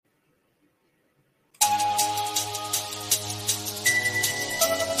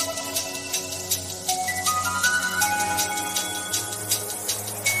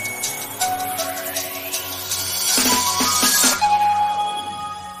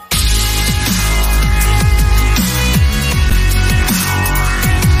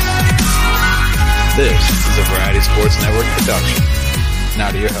This is a Variety Sports Network production.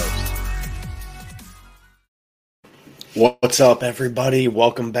 Now to your host. What's up, everybody?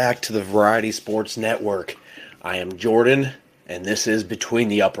 Welcome back to the Variety Sports Network. I am Jordan, and this is Between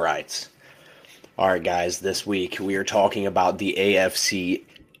the Uprights. All right, guys, this week we are talking about the AFC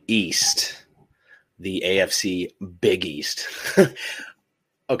East. The AFC Big East.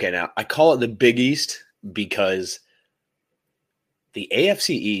 Okay, now, I call it the Big East because the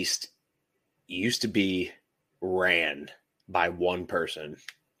AFC East used to be ran by one person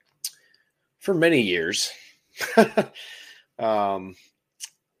for many years. And the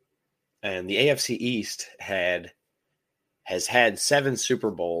AFC East has had 7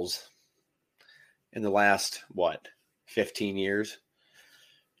 Super Bowls in the last, 15 years?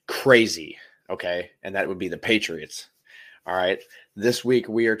 Crazy, okay? And that would be the Patriots. All right, this week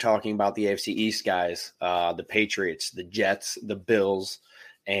we are talking about the AFC East guys, the Patriots, the Jets, the Bills,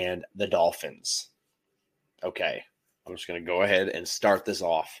 and the Dolphins. Okay, I'm just going to go ahead and start this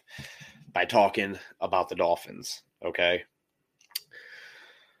off by talking about the Dolphins, okay?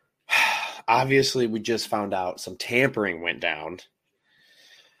 Obviously, we just found out some tampering went down.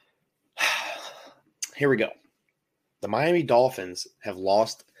 Here we go. The Miami Dolphins have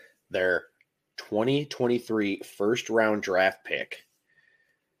lost their 2023 first-round draft pick,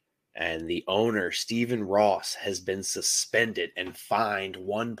 and the owner, Stephen Ross, has been suspended and fined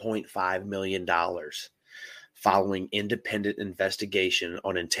 $1.5 million following independent investigation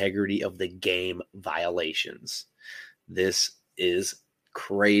on integrity of the game violations. This is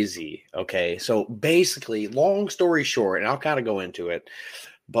crazy, okay? So basically, long story short, and I'll kind of go into it,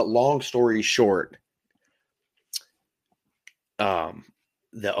 but long story short,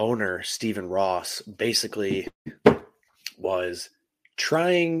 the owner, Stephen Ross, basically was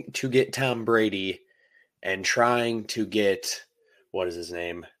trying to get Tom Brady and trying to get, what is his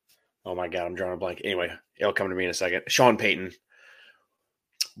name? Oh my God, I'm drawing a blank. Anyway, it'll come to me in a second. Sean Payton.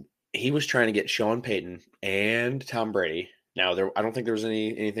 He was trying to get Sean Payton and Tom Brady. Now, I don't think there was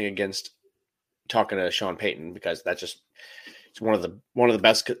anything against talking to Sean Payton because that's just it's one of the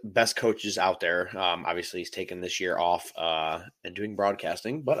best coaches out there. Obviously, he's taken this year off and doing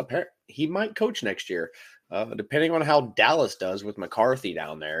broadcasting, but apparently he might coach next year, depending on how Dallas does with McCarthy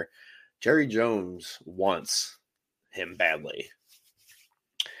down there. Jerry Jones wants him badly.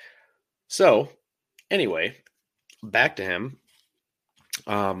 So, anyway, back to him.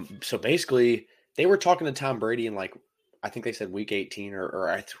 So basically, they were talking to Tom Brady in I think they said week 18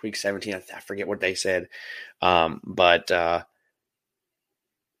 or week 17. I forget what they said.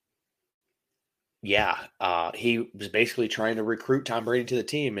 He was basically trying to recruit Tom Brady to the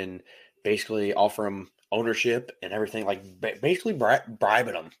team and basically offer him ownership and everything, basically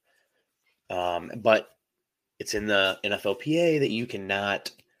bribing him. But it's in the NFLPA that you cannot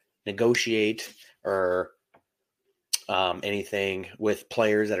negotiate or anything with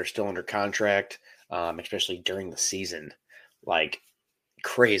players that are still under contract, especially during the season.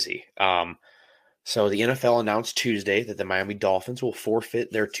 Crazy. So the NFL announced Tuesday that the Miami Dolphins will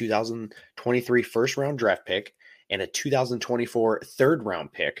forfeit their 2023 first-round draft pick and a 2024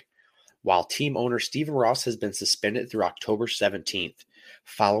 third-round pick, while team owner Stephen Ross has been suspended through October 17th,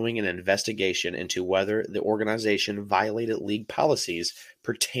 following an investigation into whether the organization violated league policies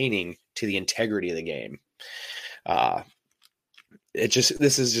pertaining to the integrity of the game. This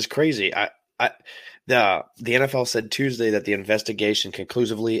is just crazy. The NFL said Tuesday that the investigation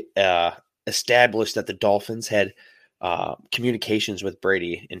conclusively established that the Dolphins had communications with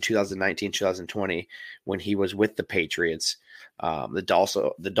Brady in 2019-2020 when he was with the Patriots.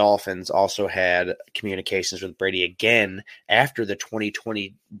 The Dolphins also had communications with Brady again after the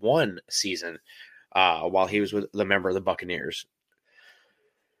 2021 season while he was with the member of the Buccaneers.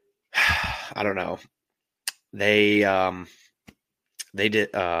 I don't know. They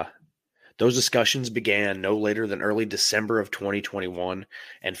did. Those discussions began no later than early December of 2021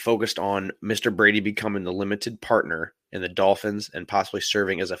 and focused on Mr. Brady becoming the limited partner in the Dolphins and possibly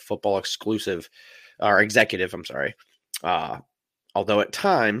serving as a football executive. Although at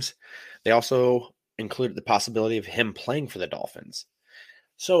times they also included the possibility of him playing for the Dolphins.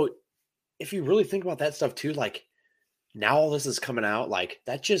 So if you really think about that stuff too, now all this is coming out,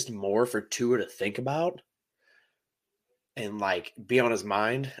 that's just more for Tua to think about and be on his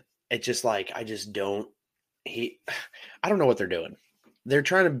mind. It's just I don't know what they're doing. They're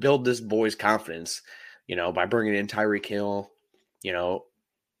trying to build this boy's confidence, by bringing in Tyreek Hill,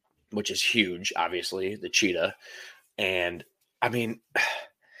 which is huge, obviously, the cheetah. And I mean,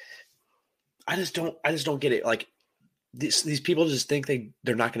 I just don't get it. These people just think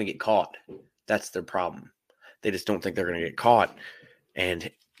they're not going to get caught. That's their problem. They just don't think they're going to get caught.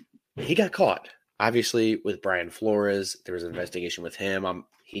 And he got caught. Obviously, with Brian Flores, there was an investigation with him.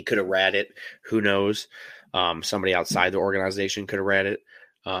 He could have rat it. Who knows? Somebody outside the organization could have rat it.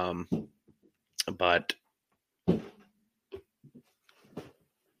 But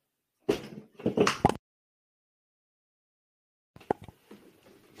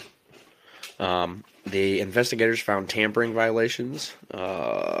the investigators found tampering violations.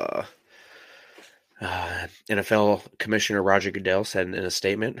 NFL Commissioner Roger Goodell said in a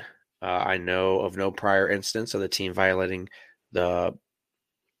statement, I know of no prior instance of the team violating the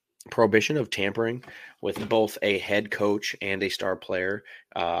prohibition of tampering with both a head coach and a star player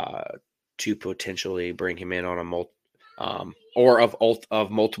to potentially bring him in on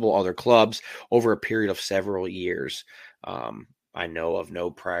of multiple other clubs over a period of several years. I know of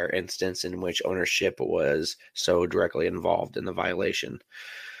no prior instance in which ownership was so directly involved in the violation.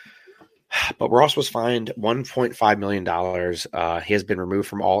 But Ross was fined $1.5 million. He has been removed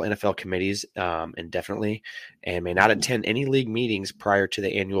from all NFL committees indefinitely and may not attend any league meetings prior to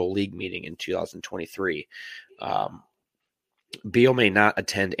the annual league meeting in 2023. Beal may not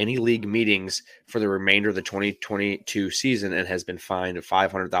attend any league meetings for the remainder of the 2022 season and has been fined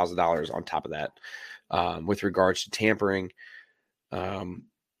 $500,000 on top of that. With regards to tampering,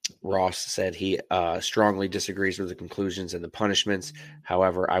 Ross said he strongly disagrees with the conclusions and the punishments.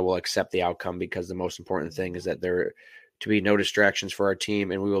 However, I will accept the outcome because the most important thing is that there to be no distractions for our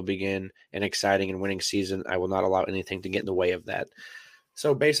team, and we will begin an exciting and winning season. I will not allow anything to get in the way of that.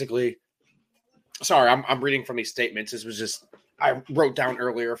 So basically, sorry, I'm reading from these statements. This was just I wrote down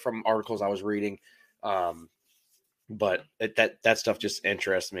earlier from articles I was reading, but that stuff just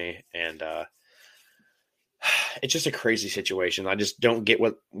interests me, and it's just a crazy situation. I just don't get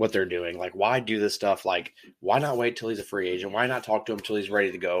what they're doing. Like, why do this stuff? Like, why not wait till he's a free agent? Why not talk to him till he's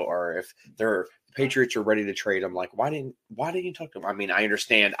ready to go? Or if the Patriots are ready to trade him, like, why didn't you talk to him? I mean, I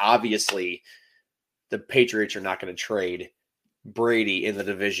understand. Obviously, the Patriots are not going to trade Brady in the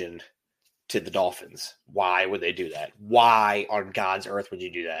division to the Dolphins. Why would they do that? Why on God's earth would you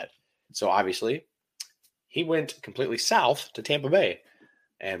do that? So obviously, he went completely south to Tampa Bay,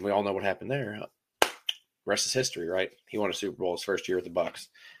 and we all know what happened there. Rest is history, right? He won a Super Bowl his first year with the Bucs.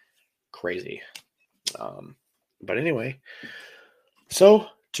 Crazy. But anyway, so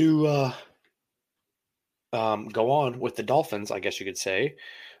to go on with the Dolphins, I guess you could say,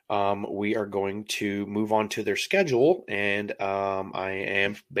 we are going to move on to their schedule, and I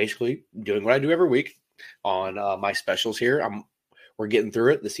am basically doing what I do every week on my specials here. We're getting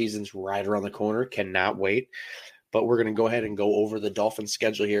through it. The season's right around the corner. Cannot wait. But we're going to go ahead and go over the Dolphins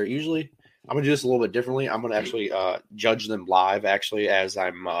schedule here. Usually, I'm going to do this a little bit differently. I'm going to actually judge them live, actually, as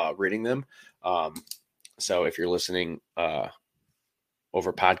I'm reading them. So if you're listening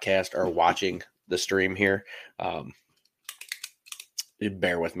over podcast or watching the stream here,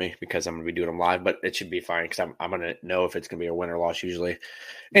 bear with me because I'm going to be doing them live, but it should be fine because I'm going to know if it's going to be a win or loss usually.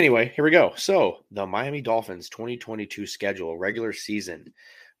 Anyway, here we go. So the Miami Dolphins 2022 schedule, regular season,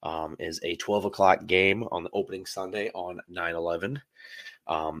 is a 12 o'clock game on the opening Sunday on 9/11.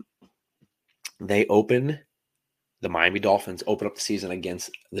 The Miami Dolphins open up the season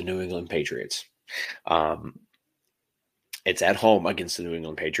against the New England Patriots. It's at home against the New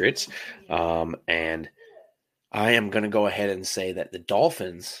England Patriots. And I am going to go ahead and say that the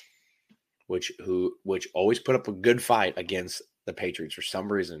Dolphins, which always put up a good fight against the Patriots for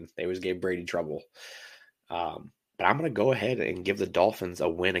some reason, they always gave Brady trouble. But I'm going to go ahead and give the Dolphins a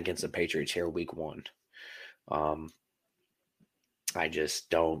win against the Patriots here week 1. I just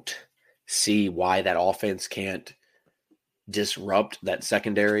don't see why that offense can't disrupt that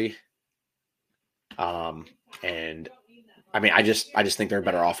secondary. And I mean, I just think they're a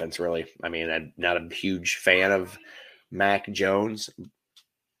better offense, really. I mean, I'm not a huge fan of Mac Jones.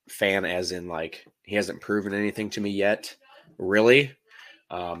 Fan as in, like, he hasn't proven anything to me yet, really.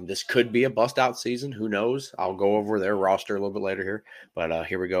 This could be a bust-out season. Who knows? I'll go over their roster a little bit later here. But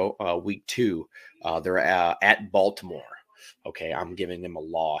here we go. Week 2, they're at Baltimore. Okay, I'm giving them a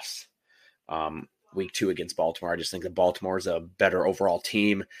loss. Week 2 against Baltimore. I just think that Baltimore is a better overall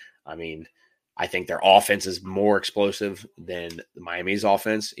team. I mean, I think their offense is more explosive than Miami's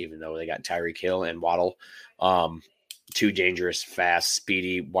offense, even though they got Tyreek Hill and Waddle. Two dangerous, fast,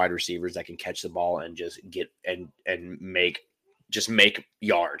 speedy wide receivers that can catch the ball and just get and make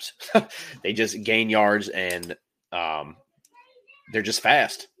yards. They just gain yards, and they're just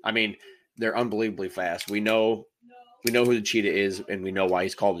fast. I mean, they're unbelievably fast. We know who the cheetah is, and we know why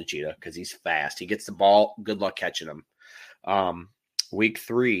he's called the cheetah, because he's fast. He gets the ball. Good luck catching him. Week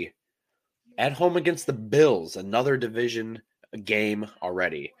 3, at home against the Bills, another division game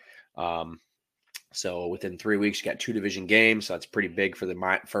already. So within 3 weeks, you got 2 division games. So that's pretty big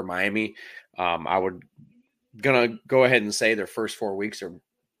for Miami. I would gonna go ahead and say their first 4 weeks are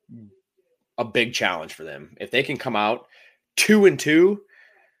a big challenge for them. If they can come out 2-2,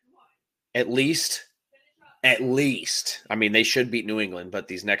 at least. I mean, they should beat New England, but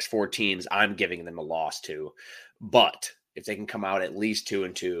these next 4 teams, I'm giving them a loss to. But if they can come out at least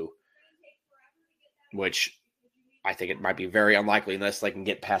 2-2, which I think it might be very unlikely unless they can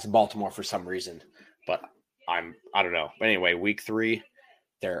get past Baltimore for some reason. But I don't know. But anyway, week 3,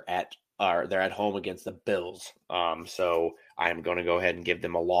 they're at home against the Bills. So I'm going to go ahead and give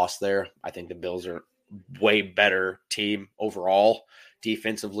them a loss there. I think the Bills are way better team overall,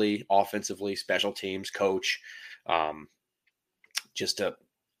 defensively, offensively, special teams, coach. I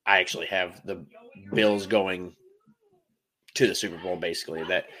actually have the Bills going to the Super Bowl. Basically,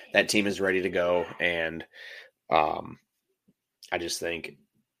 that team is ready to go, and I just think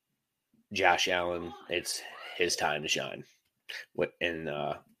Josh Allen, it's his time to shine in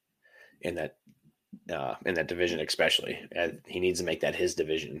that division, especially. He needs to make that his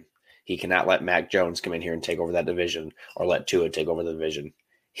division. He cannot let Mac Jones come in here and take over that division or let Tua take over the division.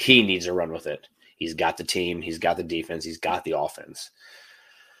 He needs to run with it. He's got the team. He's got the defense. He's got the offense.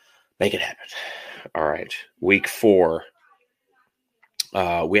 Make it happen. All right. Week 4.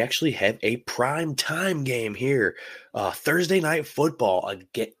 We actually have a prime time game here. Thursday night football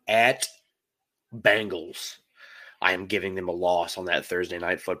at Bengals. I am giving them a loss on that Thursday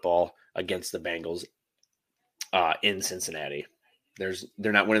night football against the Bengals in Cincinnati.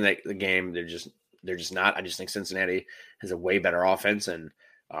 They're not winning the game. They're just not. I just think Cincinnati has a way better offense, and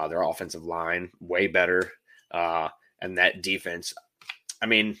their offensive line way better. And that defense, I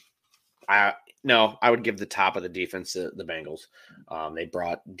mean, I would give the top of the defense to the Bengals. They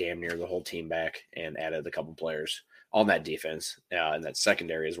brought damn near the whole team back and added a couple players on that defense and that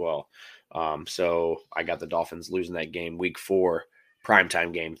secondary as well. So I got the Dolphins losing that game. Week 4,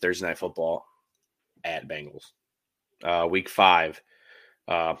 primetime game, Thursday night football at Bengals. Week 5,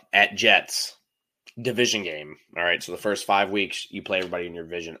 at Jets, division game. All right, so the first 5 weeks, you play everybody in your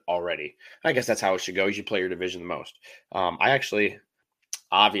division already. I guess that's how it should go. You should play your division the most. I actually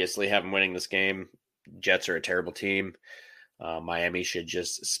obviously have them winning this game. Jets are a terrible team. Miami should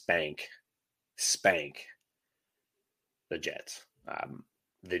just spank the Jets.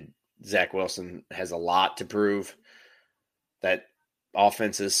 The Zach Wilson has a lot to prove. That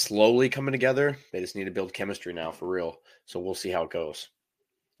offense is slowly coming together. They just need to build chemistry now for real. So we'll see how it goes.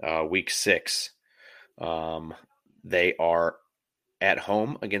 Week 6, they are at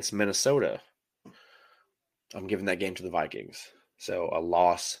home against Minnesota. I'm giving that game to the Vikings. So a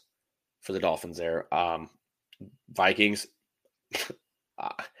loss for the Dolphins there. Vikings,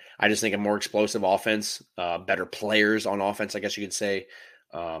 I just think a more explosive offense, better players on offense, I guess you could say.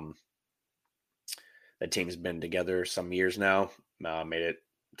 The team's been together some years now, made it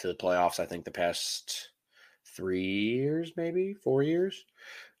to the playoffs, I think, the past 3 years, maybe 4 years.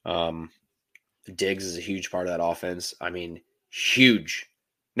 Diggs is a huge part of that offense. I mean, huge.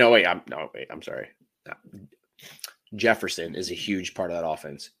 I'm sorry. Jefferson is a huge part of that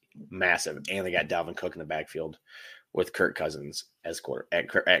offense. Massive. And they got Dalvin Cook in the backfield with Kirk Cousins as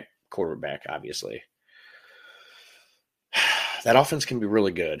at quarterback, obviously. That offense can be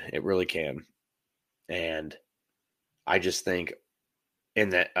really good. It really can. And I just think in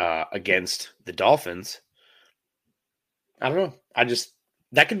that against the Dolphins, I don't know.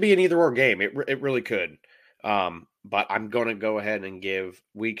 That could be an either-or game. It really could. But I'm going to go ahead and give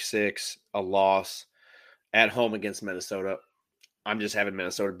week 6 a loss at home against Minnesota. I'm just having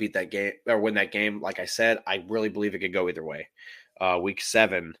Minnesota beat that game or win that game. Like I said, I really believe it could go either way. Week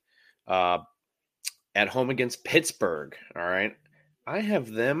 7, at home against Pittsburgh. All right. I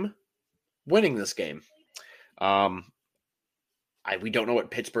have them winning this game. We don't know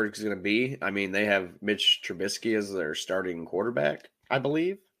what Pittsburgh's going to be. I mean, they have Mitch Trubisky as their starting quarterback, I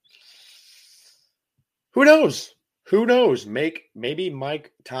believe. Who knows? Maybe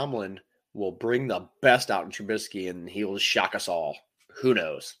Mike Tomlin will bring the best out in Trubisky and he will shock us all. Who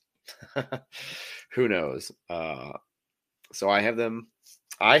knows? Who knows? So I have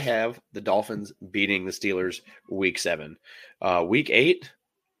the Dolphins beating the Steelers week 7. Week 8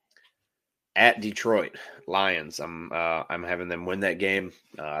 at Detroit Lions. I'm having them win that game.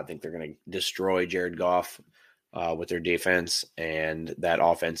 I think they're going to destroy Jared Goff with their defense, and that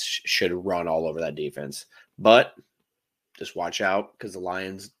offense should run all over that defense. But just watch out because the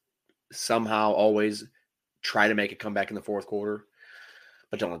Lions somehow always try to make a comeback in the fourth quarter,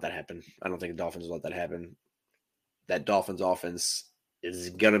 but don't let that happen. I don't think the Dolphins will let that happen. That Dolphins offense is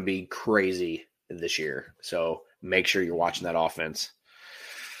going to be crazy this year. So make sure you're watching that offense.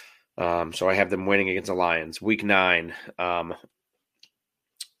 So I have them winning against the Lions. Week 9,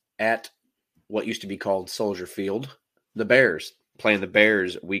 at what used to be called Soldier Field, the Bears playing the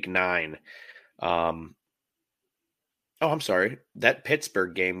Bears week 9. I'm sorry. That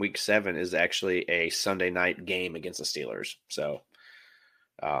Pittsburgh game, week 7, is actually a Sunday night game against the Steelers. So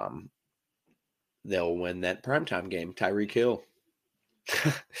they'll win that primetime game. Tyreek Hill.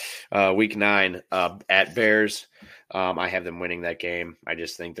 Week 9 at Bears. I have them winning that game. I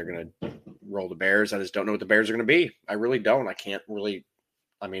just think they're going to roll the Bears. I just don't know what the Bears are going to be. I really don't. I can't really.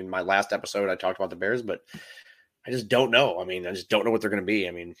 I mean, my last episode, I talked about the Bears, but I just don't know. I mean, I just don't know what they're going to be.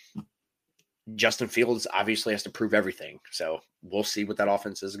 I mean, Justin Fields obviously has to prove everything. So we'll see what that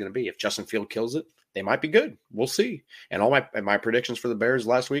offense is going to be. If Justin Fields kills it, they might be good. We'll see. And all my predictions for the Bears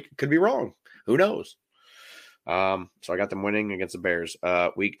last week could be wrong. Who knows? So I got them winning against the Bears.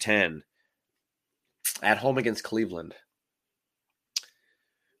 Week 10 at home against Cleveland.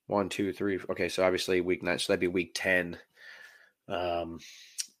 1, 2, 3. Okay, so obviously week 9. So that'd be week 10.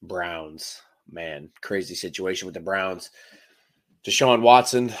 Browns, man, crazy situation with the Browns. Deshaun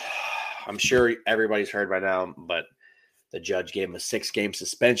Watson, I'm sure everybody's heard by now, but the judge gave him a 6-game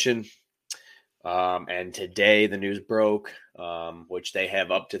suspension. And today the news broke, which they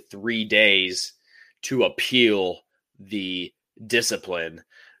have up to 3 days to appeal the discipline.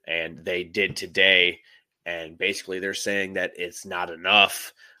 And they did today. And basically they're saying that it's not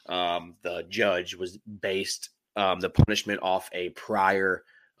enough. The judge was based the punishment off a prior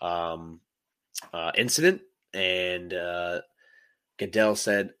incident. And Goodell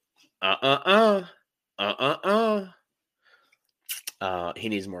said, he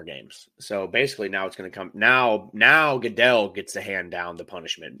needs more games. So basically now it's going to come. Now Goodell gets to hand down the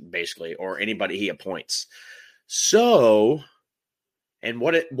punishment, basically, or anybody he appoints. So, and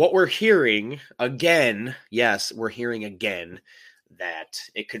what we're hearing again, yes, we're hearing again that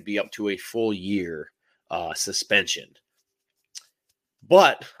it could be up to a full year suspension.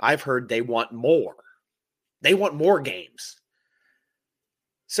 But I've heard they want more. They want more games.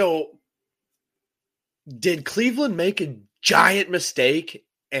 So did Cleveland make a giant mistake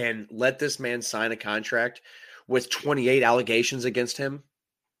and let this man sign a contract with 28 allegations against him?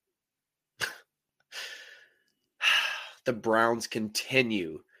 The Browns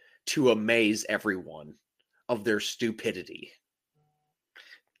continue to amaze everyone of their stupidity.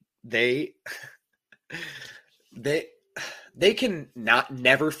 They can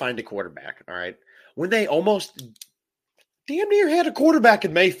never find a quarterback, all right? When they almost damn near had a quarterback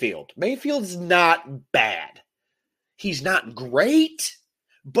in Mayfield. Mayfield's not bad. He's not great,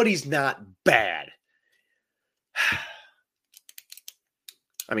 but he's not bad.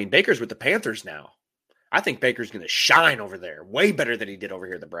 I mean, Baker's with the Panthers now. I think Baker's going to shine over there. Way better than he did over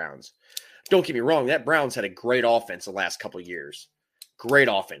here at the Browns. Don't get me wrong. That Browns had a great offense the last couple of years. Great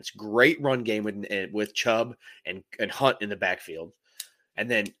offense. Great run game with Chubb and Hunt in the backfield.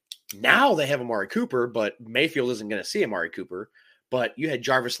 And then now they have Amari Cooper, but Mayfield isn't going to see Amari Cooper. But you had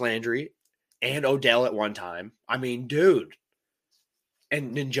Jarvis Landry and Odell at one time. I mean, dude.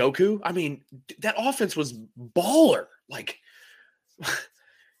 And Njoku. I mean, that offense was baller. Like,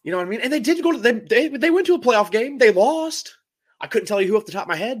 you know what I mean? And they did go to they went to a playoff game. They lost. I couldn't tell you who off the top of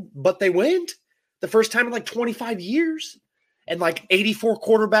my head, but they went the first time in like 25 years. And like 84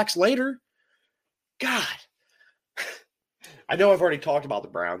 quarterbacks later. God. I know I've already talked about the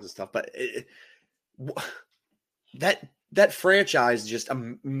Browns and stuff, but that franchise just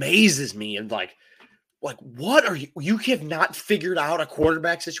amazes me. And like, what are you have not figured out a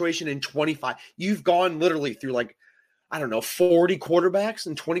quarterback situation in 25. You've gone literally through like, I don't know, 40 quarterbacks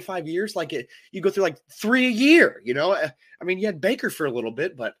in 25 years. Like you go through like 3 a year, you know? I mean, you had Baker for a little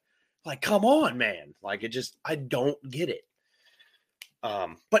bit, but like, come on, man. Like I don't get it.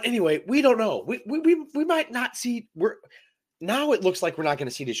 But anyway, we don't know. We might not see. Now it looks like we're not going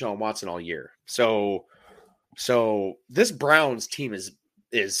to see Deshaun Watson all year. So this Browns team is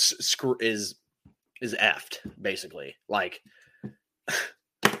effed basically. Like,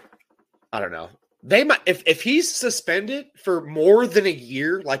 I don't know. They might if he's suspended for more than a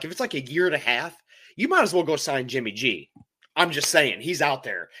year. Like if it's like a year and a half, you might as well go sign Jimmy G. I'm just saying he's out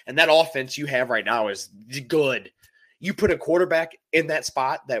there, and that offense you have right now is good. You put a quarterback in that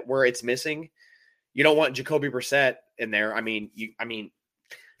spot where it's missing. You don't want Jacoby Brissett in there. I mean,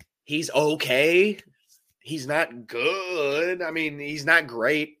 he's okay. He's not good. I mean, he's not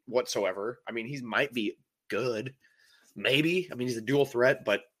great whatsoever. I mean, he might be good, maybe. I mean, he's a dual threat,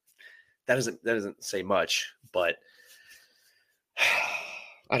 but that doesn't say much. But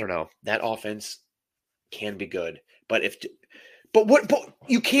I don't know. That offense can be good, but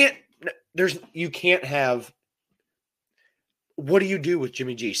you can't have. what do you do with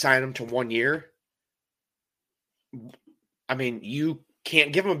Jimmy G? Sign him to 1 year? I mean, you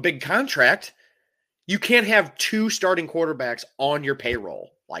can't give him a big contract. You can't have 2 starting quarterbacks on your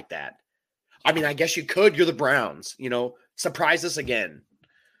payroll like that. I mean, I guess you could. You're the Browns. Surprise us again.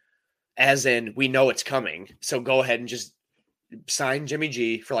 As in, we know it's coming. So go ahead and just sign Jimmy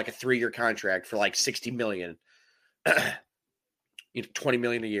G for like a 3-year contract for like $60 million. $20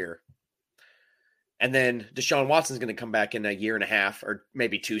 million a year. And then Deshaun Watson's going to come back in a year and a half or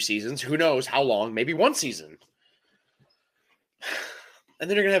maybe 2 seasons. Who knows how long? Maybe 1 season. And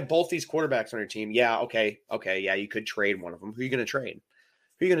then you're going to have both these quarterbacks on your team. Yeah, okay. Yeah, you could trade one of them. Who are you going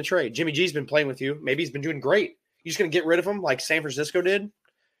to trade? Jimmy G's been playing with you. Maybe he's been doing great. You just going to get rid of him like San Francisco did?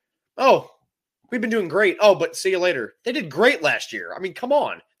 Oh, we've been doing great. Oh, but see you later. They did great last year. I mean, come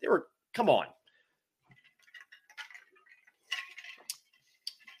on. Come on.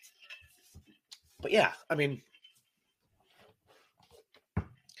 But yeah, I mean,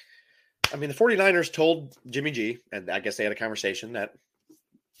 the 49ers told Jimmy G, and I guess they had a conversation that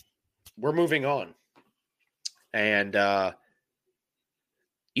we're moving on. And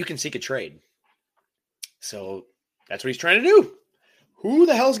you can seek a trade. So that's what he's trying to do. Who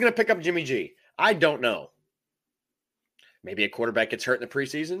the hell is going to pick up Jimmy G? I don't know. Maybe a quarterback gets hurt in the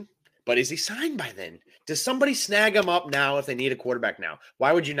preseason, but is he signed by then? Does somebody snag him up now if they need a quarterback now?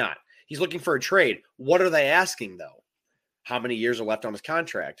 Why would you not? He's looking for a trade. What are they asking, though? How many years are left on his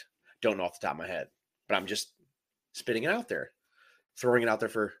contract? Don't know off the top of my head, but I'm just spitting it out there, throwing it out there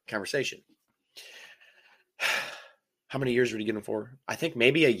for conversation. How many years would he get him for? I think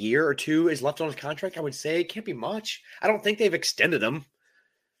maybe a year or 2 is left on his contract. I would say it can't be much. I don't think they've extended him,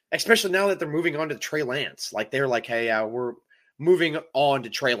 especially now that they're moving on to Trey Lance. Like they're like, hey, we're moving on to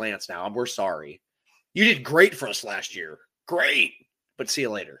Trey Lance now. We're sorry. You did great for us last year. Great. But see you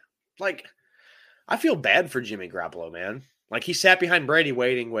later. Like, I feel bad for Jimmy Garoppolo, man. Like, he sat behind Brady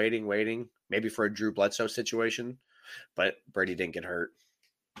waiting, maybe for a Drew Bledsoe situation, but Brady didn't get hurt.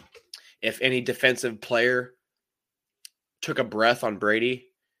 If any defensive player took a breath on Brady,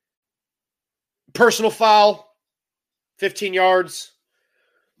 personal foul, 15 yards.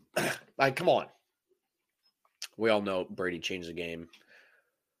 Like, come on. We all know Brady changed the game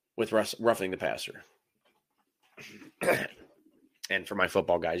with roughing the passer. And for my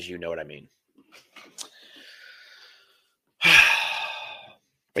football guys, you know what I mean.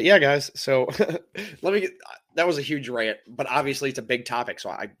 But yeah, guys, so that was a huge rant, but obviously it's a big topic. So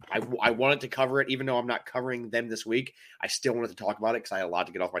I wanted to cover it, even though I'm not covering them this week. I still wanted to talk about it because I had a lot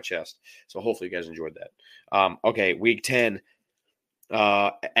to get off my chest. So hopefully you guys enjoyed that. Okay, week 10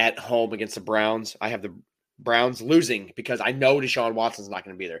 at home against the Browns. I have the Browns losing because I know Deshaun Watson's not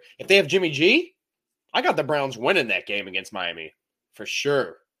going to be there. If they have Jimmy G, I got the Browns winning that game against Miami for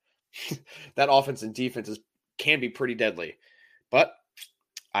sure. That offense and defense can be pretty deadly, but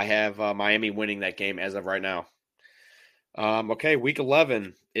I have Miami winning that game as of right now. Okay, week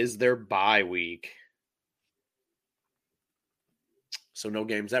 11 is their bye week. So no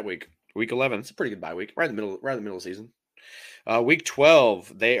games that week. Week 11, it's a pretty good bye week, right in the middle of the season. Week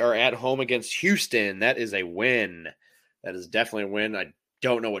 12, they are at home against Houston. That is a win. That is definitely a win. I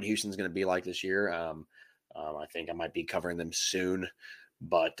don't know what Houston's going to be like this year. I think I might be covering them soon,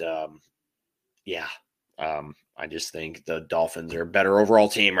 but yeah. I just think the Dolphins are a better overall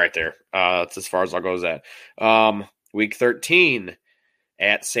team right there. That's as far as I'll go as that. Week 13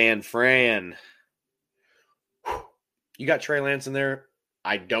 at San Fran. You got Trey Lance in there.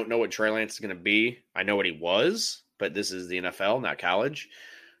 I don't know what Trey Lance is going to be. I know what he was, but this is the NFL, not college.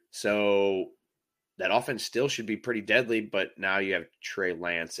 So that offense still should be pretty deadly, but now you have Trey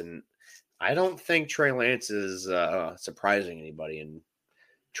Lance, and I don't think Trey Lance is surprising anybody in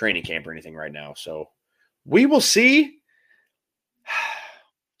training camp or anything right now. So we will see.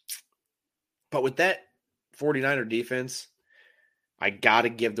 But with that 49er defense, I got to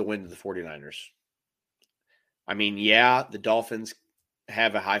give the win to the 49ers. I mean, yeah, the Dolphins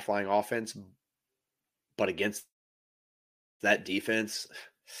have a high-flying offense, but against that defense,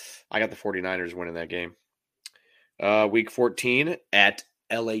 I got the 49ers winning that game. Week 14 at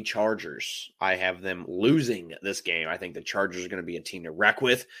LA Chargers. I have them losing this game. I think the Chargers are going to be a team to wreck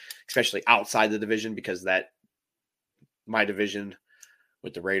with, especially outside the division, because my division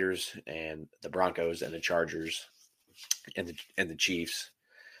with the Raiders and the Broncos and the Chargers and the Chiefs,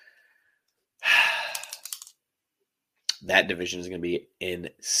 that division is going to be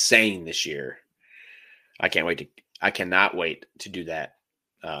insane this year. I cannot wait to do that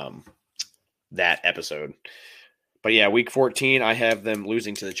episode. But yeah, week 14, I have them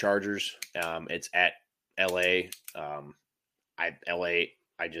losing to the Chargers. It's at LA. LA,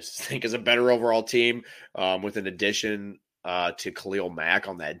 I just think is a better overall team with an addition to Khalil Mack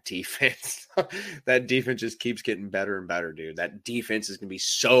on that defense. That defense just keeps getting better and better, dude. That defense is going to be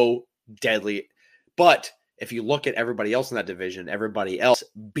so deadly. But if you look at everybody else in that division, everybody else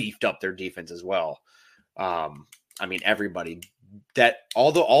beefed up their defense as well. I mean, everybody that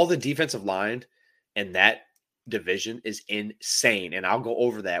all the defensive line in that division is insane, and I'll go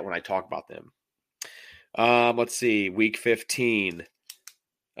over that when I talk about them. Let's see, week 15.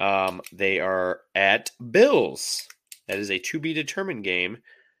 They are at Bills. That is a to be determined game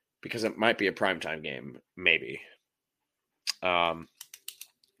because it might be a primetime game, maybe.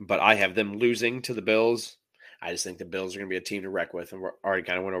 But I have them losing to the Bills. I just think the Bills are going to be a team to wreck with, and we already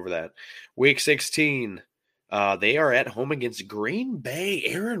kind of went over that. Week 16, they are at home against Green Bay.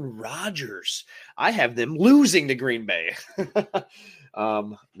 Aaron Rodgers. I have them losing to Green Bay.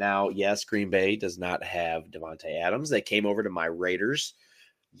 Now, yes, Green Bay does not have Devontae Adams. They came over to my Raiders.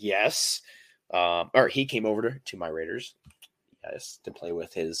 Yes. Or he came over to my Raiders. Yes, to play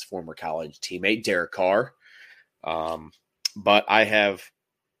with his former college teammate, Derek Carr. But I have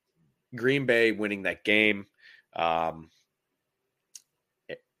Green Bay winning that game. I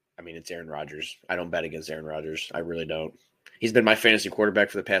mean, it's Aaron Rodgers. I don't bet against Aaron Rodgers. I really don't. He's been my fantasy quarterback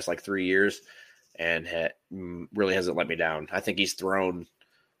for the past 3 years and really hasn't let me down. I think he's thrown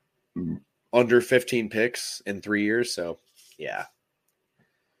under 15 picks in 3 years. So, yeah.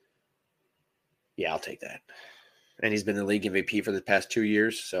 Yeah, I'll take that. And he's been the league MVP for the past 2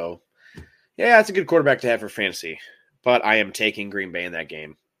 years. So, yeah, it's a good quarterback to have for fantasy. But I am taking Green Bay in that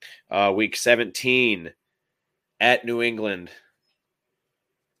game. Week 17 at New England.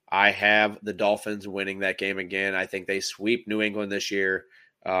 I have the Dolphins winning that game again. I think they sweep New England this year.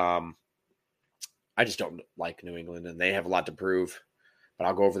 I just don't like New England, and they have a lot to prove. But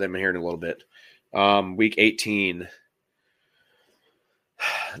I'll go over them here in a little bit. Week 18,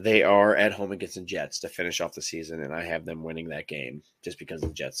 they are at home against the Jets to finish off the season, and I have them winning that game just because the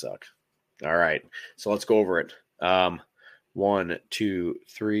Jets suck. All right, so let's go over it. 1, 2,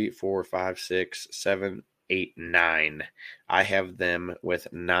 3, 4, 5, 6, 7, 8, 9. I have them with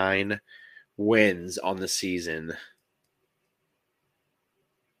 9 wins on the season.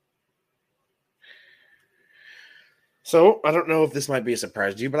 So I don't know if this might be a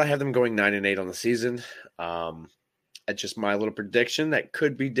surprise to you, but I have them going 9-8 on the season. It's just my little prediction. That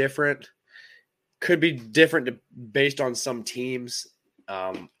could be different. Could be different based on some teams.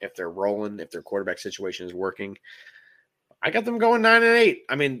 If they're rolling, if their quarterback situation is working. I got them going 9-8.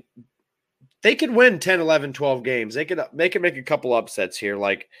 I mean, they could win 10, 11, 12 games. They could make a couple upsets here.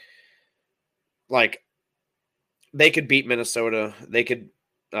 Like they could beat Minnesota. They could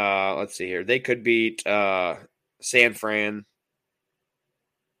let's see here. They could beat San Fran.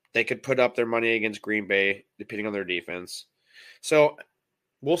 They could put up their money against Green Bay, depending on their defense. So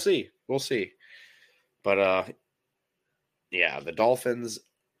we'll see. We'll see. But yeah, the Dolphins,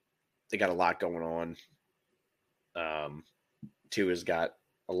 they got a lot going on. Tua's got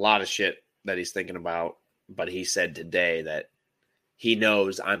a lot of shit that he's thinking about, but he said today that he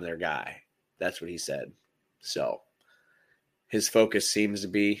knows I'm their guy. That's what he said. So his focus seems to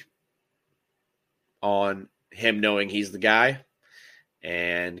be on him knowing he's the guy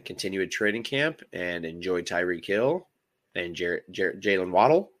and continue at training camp and enjoy Tyreek Hill and Jalen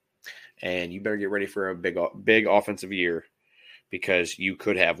Waddle. And you better get ready for a big offensive year because you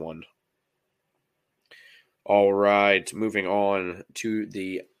could have one. All right, moving on to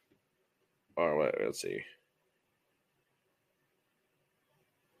the let's see.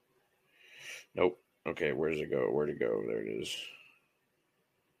 Nope. Okay, where does it go? Where'd it go? There it is.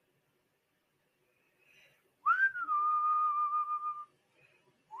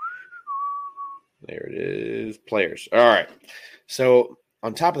 There it is. Players. All right. So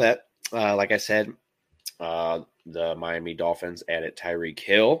on top of that, like I said, the Miami Dolphins added Tyreek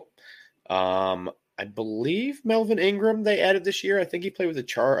Hill. I believe Melvin Ingram they added this year. I think he played with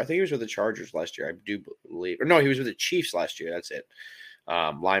I think he was with the Chargers last year. I do believe, or no, he was with the Chiefs last year. That's it.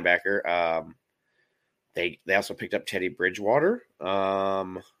 Linebacker. They also picked up Teddy Bridgewater.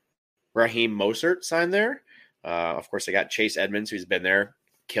 Raheem Mostert signed there. Of course, they got Chase Edmonds, who's been there.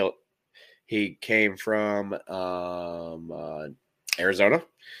 He came from Arizona.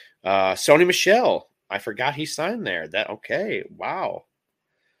 Sony Michel. I forgot he signed there. Okay. Wow.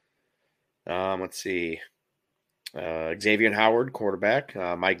 Let's see. Xavier Howard, quarterback.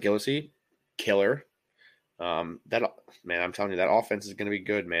 Mike Gillislee, killer. I'm telling you, that offense is going to be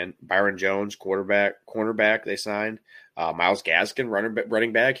good, man. Byron Jones, cornerback, they signed. Myles Gaskin,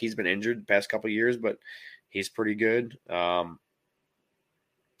 running back. He's been injured the past couple of years, but he's pretty good. Let's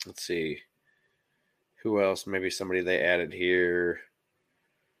see. Who else? Maybe somebody they added here.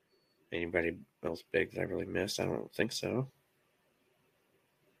 Anybody What else big that I really missed? I don't think so.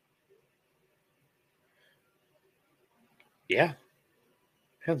 Yeah.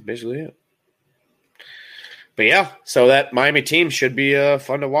 That's basically it. But yeah, so that Miami team should be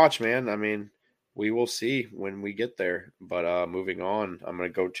fun to watch, man. I mean, we will see when we get there. But moving on, I'm going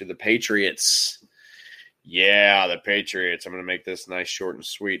to go to the Patriots. Yeah, the Patriots. I'm going to make this nice, short, and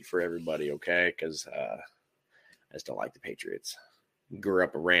sweet for everybody, okay? Because I just don't like the Patriots. Grew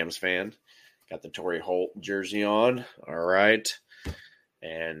up a Rams fan. Got the Torrey Holt jersey on. All right.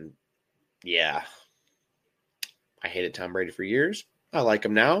 And yeah, I hated Tom Brady for years. I like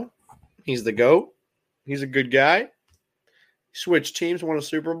him now. He's the GOAT. He's a good guy. Switched teams, won a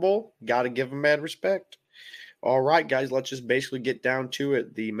Super Bowl. Got to give him mad respect. All right, guys, let's just basically get down to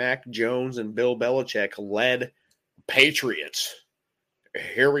it. The Mac Jones and Bill Belichick led Patriots.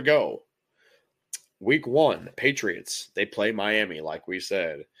 Here we go. Week 1, Patriots. They play Miami, like we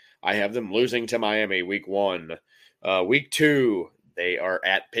said. I have them losing to Miami week 1. Week 2, they are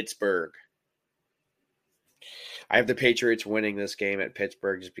at Pittsburgh. I have the Patriots winning this game at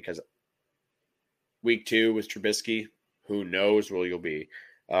Pittsburgh just because week 2 was Trubisky. Who knows where you'll be.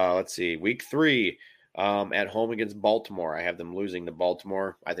 Let's see. Week 3, at home against Baltimore. I have them losing to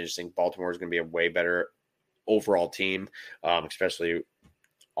Baltimore. I just think Baltimore is going to be a way better overall team, especially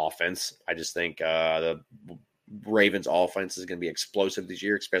offense. I just think the Ravens offense is going to be explosive this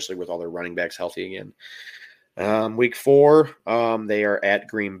year, especially with all their running backs healthy again. Week 4, they are at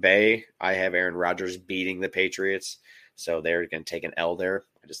Green Bay. I have Aaron Rodgers beating the Patriots, so they're going to take an L there.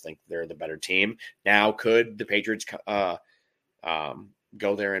 I just think they're the better team. Now, could the Patriots go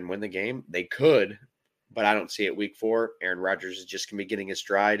there and win the game? They could, but I don't see it week 4. Aaron Rodgers is just going to be getting his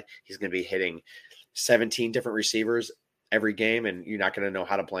stride. He's going to be hitting 17 different receivers every game, and you're not going to know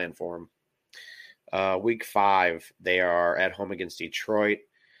how to plan for him. Week 5, they are at home against Detroit.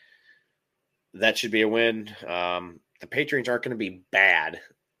 That should be a win. The Patriots aren't going to be bad.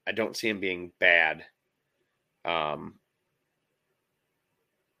 I don't see them being bad. I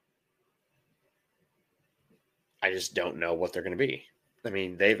just don't know what they're going to be. I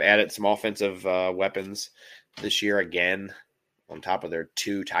mean, they've added some offensive weapons this year again on top of their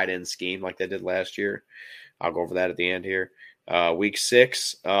 2 tight end scheme like they did last year. I'll go over that at the end here. Week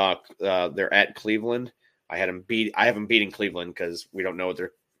 6, they're at Cleveland. I have them beating Cleveland because we don't know what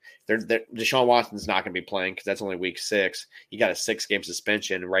they're Deshaun Watson's not going to be playing because that's only week 6. He got a 6-game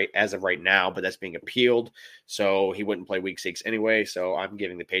suspension as of right now, but that's being appealed, so he wouldn't play week 6 anyway. So I'm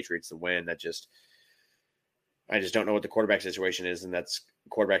giving the Patriots the win. I just don't know what the quarterback situation is, and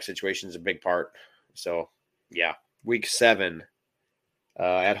quarterback situation is a big part. So yeah, week 7,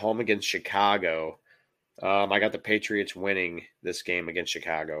 at home against Chicago. I got the Patriots winning this game against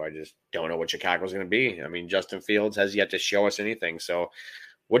Chicago. I just don't know what Chicago's going to be. I mean, Justin Fields has yet to show us anything. So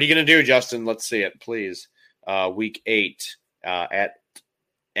what are you going to do, Justin? Let's see it, please. Week 8, at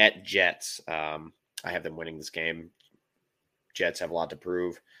Jets. I have them winning this game. Jets have a lot to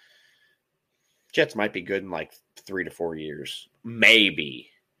prove. Jets might be good in like 3 to 4 years. Maybe.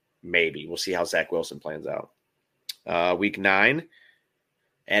 We'll see how Zach Wilson plans out. Week 9,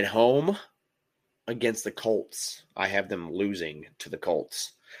 at home against the Colts. I have them losing to the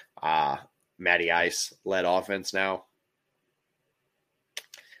Colts. Matty Ice led offense now.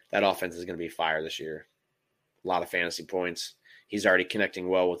 That offense is going to be fire this year. A lot of fantasy points. He's already connecting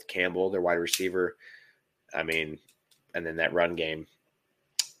well with Campbell, their wide receiver. I mean, and then that run game.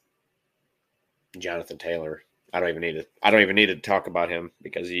 Jonathan Taylor. I don't even need to talk about him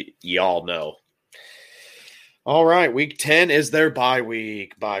because y'all know. All right, week 10 is their bye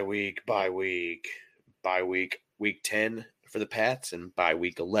week. Week 10 for the Pats and bye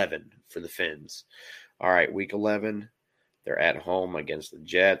week 11 for the Finns. All right, week 11, they're at home against the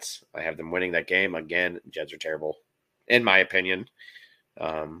Jets. I have them winning that game. Again, Jets are terrible, in my opinion.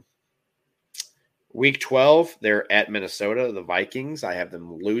 Week 12, they're at Minnesota, the Vikings. I have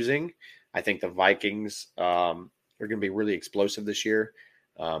them losing. I think the Vikings are going to be really explosive this year.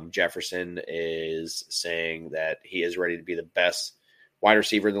 Jefferson is saying that he is ready to be the best wide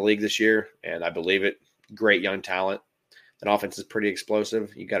receiver in the league this year, and I believe it. Great young talent. That offense is pretty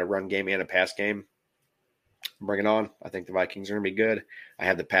explosive. You got a run game and a pass game. Bring it on. I think the Vikings are going to be good. I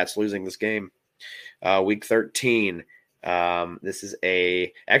have the Pats losing this game. Week 13.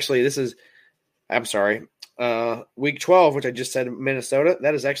 Week 12, which I just said Minnesota.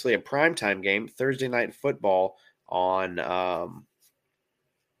 That is actually a primetime game, Thursday night football on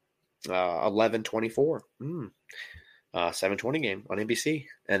 11/24. 7:20 game on NBC.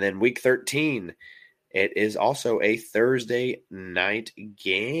 And then week 13, it is also a Thursday night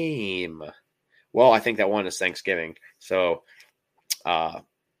game. Well, I think that one is Thanksgiving. So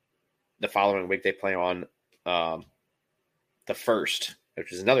the following week they play on the 1st,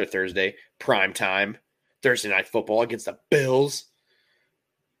 which is another Thursday, prime time, Thursday night football against the Bills.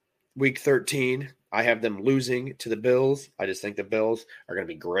 Week 13, I have them losing to the Bills. I just think the Bills are going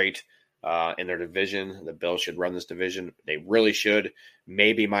to be great in their division. The Bills should run this division. They really should.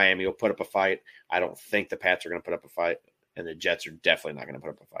 Maybe Miami will put up a fight. I don't think the Pats are going to put up a fight, and the Jets are definitely not going to put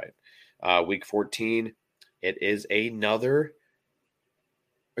up a fight. Week 14, it is another.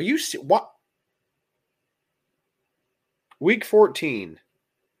 Are you what? Week 14,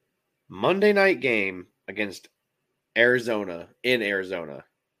 Monday night game against Arizona in Arizona.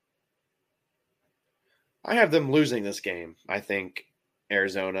 I have them losing this game. I think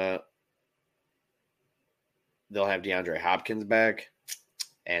Arizona, they'll have DeAndre Hopkins back,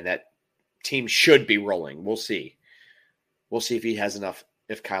 and that team should be rolling. We'll see. We'll see if he has enough,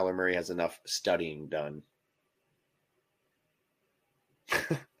 if Kyler Murray has enough studying done.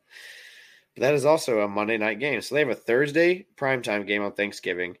 That is also a Monday night game. So they have a Thursday primetime game on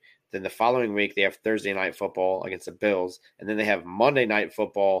Thanksgiving. Then the following week, they have Thursday night football against the Bills. And then they have Monday night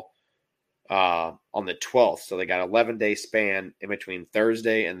football on the 12th. So they got an 11-day span in between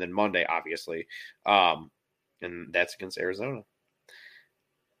Thursday and then Monday, obviously. And that's against Arizona.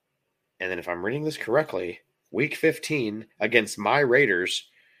 And then if I'm reading this correctly, week 15 against my Raiders,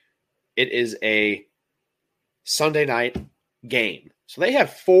 it is a Sunday night game. So they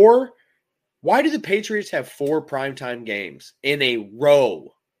have 4. Why do the Patriots have 4 primetime games in a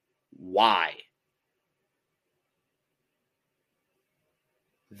row? Why?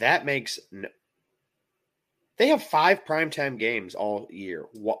 That makes no. They have 5 primetime games all year.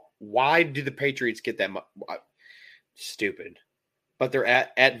 Why do the Patriots get that much? Stupid. But they're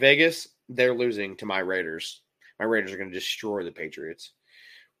at Vegas. They're losing to my Raiders. My Raiders are going to destroy the Patriots.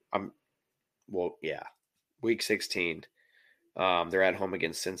 Yeah. Week 16. They're at home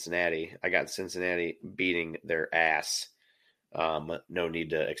against Cincinnati. I got Cincinnati beating their ass. No need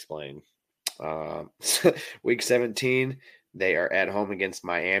to explain. Week 17, they are at home against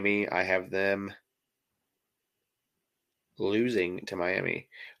Miami. I have them losing to Miami.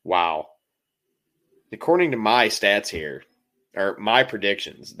 Wow. According to my stats here, or my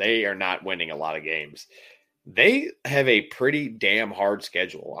predictions, they are not winning a lot of games. They have a pretty damn hard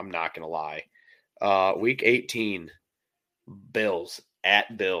schedule. I'm not going to lie. Week 18, Bills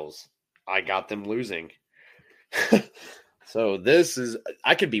at Bills. I got them losing. So this is,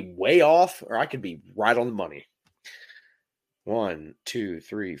 I could be way off or I could be right on the money. 1, 2,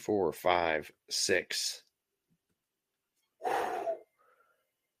 3, 4, 5, 6.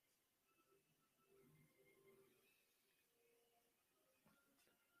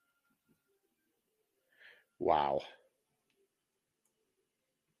 Wow.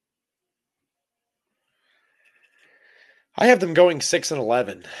 I have them going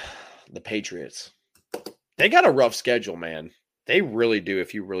 6-11, the Patriots. They got a rough schedule, man. They really do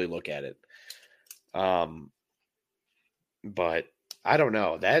if you really look at it. But I don't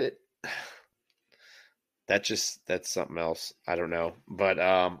know. That's something else. I don't know. But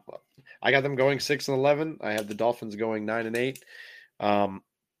I got them going 6-11. I have the Dolphins going 9-8.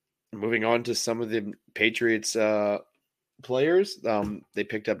 Moving on to some of the Patriots players. They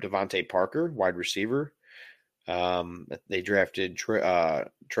picked up Devontae Parker, wide receiver. They drafted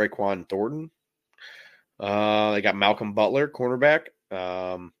Traquan Thornton. They got Malcolm Butler, cornerback.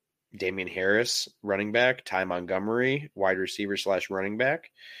 Damian Harris, running back. Ty Montgomery, wide receiver / running back.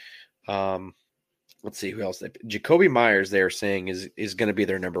 Let's see who else. Jacoby Myers, they are saying, is going to be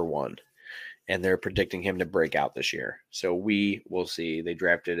their number 1. And they're predicting him to break out this year. So we will see. They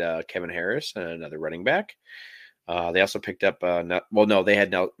drafted Kevin Harris, another running back. They also picked up, they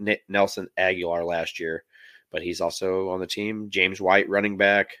had Nelson Aguilar last year, but he's also on the team. James White, running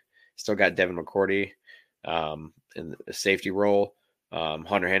back. Still got Devin McCourty in the safety role.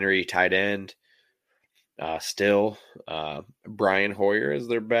 Hunter Henry, tight end. Still, Brian Hoyer is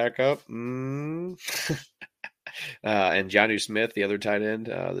their backup. And Jonnu Smith, the other tight end,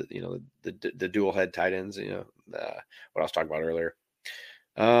 the dual head tight ends, what I was talking about earlier.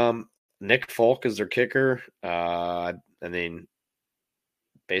 Nick Folk is their kicker.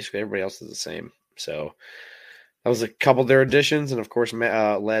 Basically everybody else is the same. So that was a couple of their additions. And of course,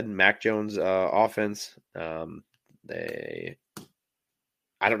 led Mac Jones' offense. I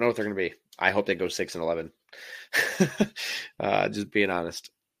don't know what they're going to be. I hope they go 6-11. Just being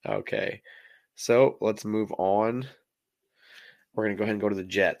honest. Okay. So let's move on. We're going to go ahead and go to the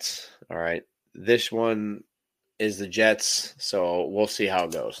Jets. All right. This one is the Jets, so we'll see how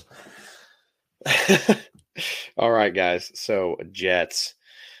it goes. All right, guys. So Jets,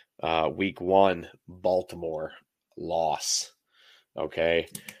 week 1, Baltimore loss. Okay.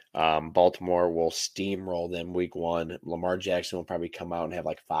 Baltimore will steamroll them week 1. Lamar Jackson will probably come out and have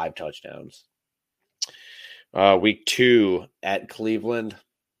like 5 touchdowns. Week 2 at Cleveland.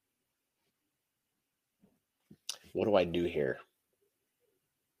 What do I do here?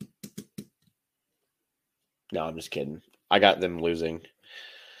 No, I'm just kidding. I got them losing.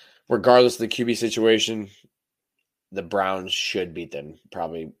 Regardless of the QB situation, the Browns should beat them.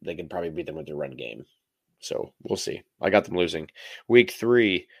 They can probably beat them with their run game. So we'll see. I got them losing. Week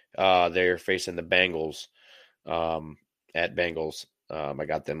 3, they're facing the Bengals at Bengals. I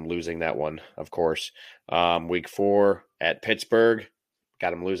got them losing that one, of course. Week 4 at Pittsburgh.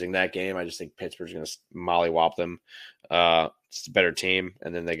 Got them losing that game. I just think Pittsburgh's going to mollywop them. It's a better team.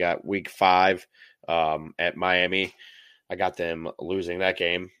 And then they got week 5 at Miami. I got them losing that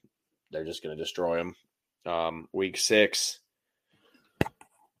game. They're just going to destroy them. Week 6.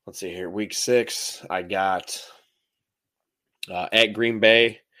 Let's see here. Week 6, I got at Green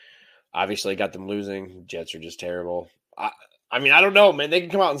Bay. Obviously, got them losing. Jets are just terrible. I mean, I don't know, man. They can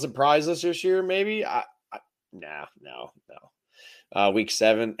come out and surprise us this year, maybe. No. Week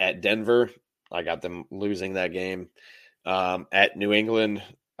 7 at Denver. I got them losing that game. At New England,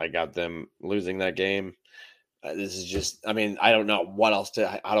 I got them losing that game. This is just, I mean, I don't know how else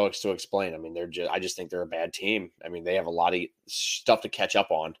to explain. I mean, I just think they're a bad team. I mean, they have a lot of stuff to catch up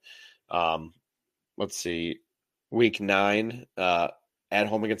on. Let's see, week 9, at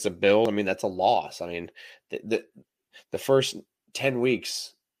home against the Bills. I mean, that's a loss. I mean, the first 10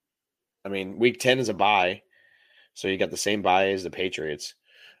 weeks, I mean, week 10 is a bye. So you got the same bye as the Patriots.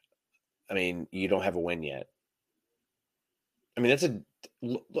 I mean, you don't have a win yet. I mean, that's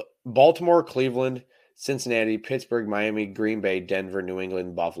Baltimore, Cleveland, Cincinnati, Pittsburgh, Miami, Green Bay, Denver, New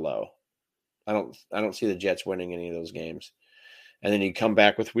England, Buffalo. I don't see the Jets winning any of those games. And then you come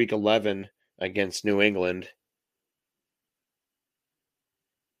back with week 11 against New England.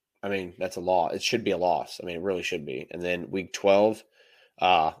 I mean, that's a loss. It should be a loss. I mean, it really should be. And then week 12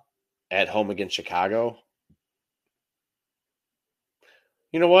 at home against Chicago.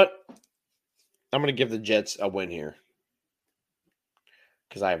 You know what? I'm going to give the Jets a win here.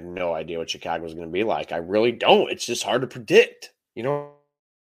 Because I have no idea what Chicago is going to be like. I really don't. It's just hard to predict. You know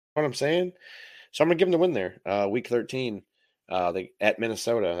what I'm saying? So I'm going to give them the win there. Week 13, at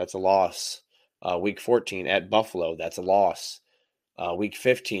Minnesota, that's a loss. Week 14, at Buffalo, that's a loss. Week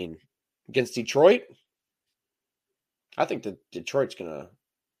 15, against Detroit, I think that Detroit's going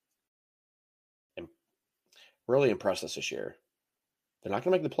to really impress us this year. They're not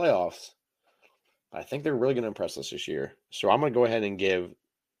going to make the playoffs. I think they're really going to impress us this year. So I'm going to go ahead and give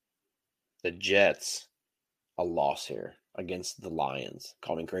the Jets a loss here against the Lions.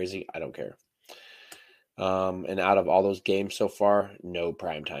 Call me crazy. I don't care. And out of all those games so far, no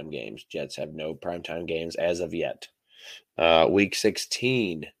primetime games. Jets have no primetime games as of yet. Week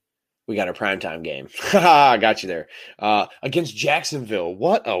 16, we got a primetime game. I got you there. Against Jacksonville.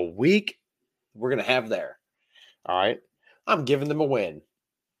 What a week we're going to have there. All right. I'm giving them a win.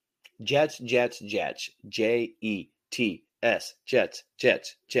 Jets. Jets. Jets.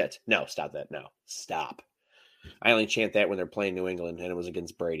 No, stop that. No, stop. I only chant that when they're playing New England, and it was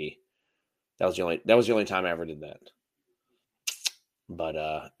against Brady. That was the only time I ever did that.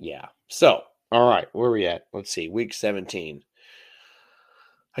 But yeah. So, all right, where are we at? Let's see. Week 17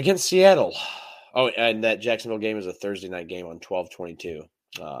 against Seattle. Oh, and that Jacksonville game is a Thursday night game on 12/22,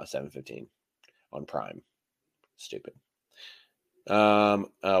 7:15 on Prime. Stupid.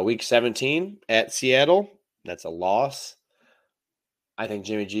 Week 17 at Seattle. That's a loss. I think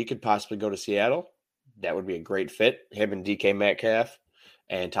Jimmy G could possibly go to Seattle. That would be a great fit. Him and DK Metcalf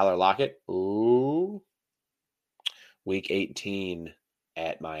and Tyler Lockett. Ooh. Week 18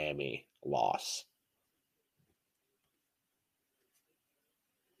 at Miami. Loss.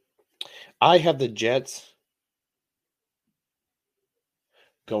 I have the Jets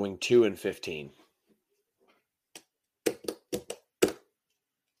going 2-15.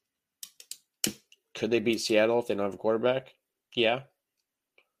 Could they beat Seattle if they don't have a quarterback? Yeah.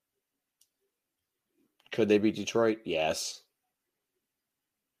 Could they beat Detroit? Yes.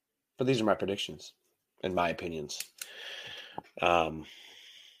 But these are my predictions and my opinions. Let's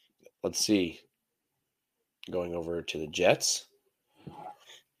see. Going over to the Jets.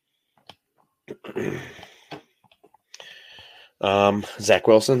 Zach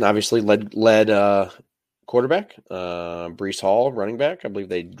Wilson obviously led quarterback. Breece Hall, running back. I believe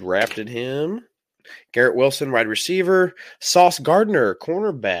they drafted him. Garrett Wilson, wide receiver. Sauce Gardner,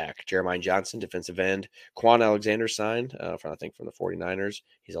 cornerback. Jeremiah Johnson, defensive end. Quan Alexander signed from the 49ers.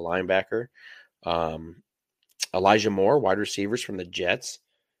 He's a linebacker. Elijah Moore, wide receivers from the Jets.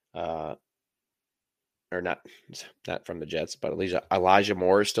 or not from the Jets, but Elijah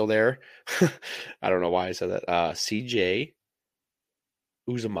Moore is still there. I don't know why I said that. CJ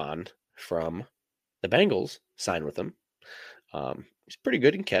Uzman from the Bengals signed with him. He's pretty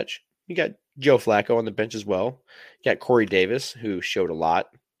good in catch. You got Joe Flacco on the bench as well. You got Corey Davis, who showed a lot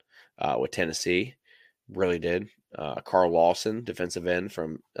with Tennessee. Really did. Carl Lawson, defensive end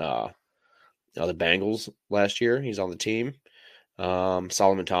from the Bengals last year. He's on the team.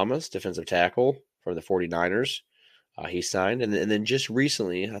 Solomon Thomas, defensive tackle from the 49ers. He signed. And then just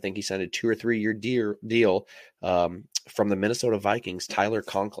recently, I think he signed a 2 or 3 year deal from the Minnesota Vikings. Tyler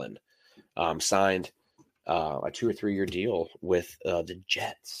Conklin signed a 2 or 3 year deal with the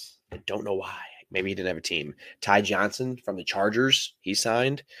Jets. I don't know why. Maybe he didn't have a team. Ty Johnson from the Chargers, he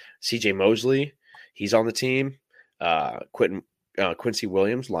signed. CJ Mosley, he's on the team. Quincy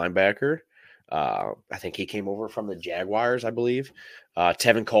Williams, linebacker. I think he came over from the Jaguars, I believe.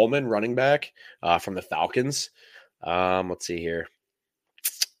 Tevin Coleman, running back from the Falcons. Let's see here.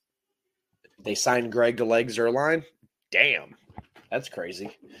 They signed Greg the Leg Zuerlein. Damn, that's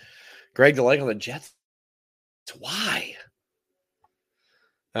crazy. Greg the Leg on the Jets. Why?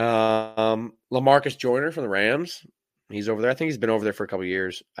 LaMarcus Joyner from the Rams. He's over there. I think he's been over there for a couple of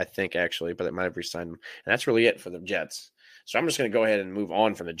years, I think, actually, but it might have re-signed him. And that's really it for the Jets. So I'm just going to go ahead and move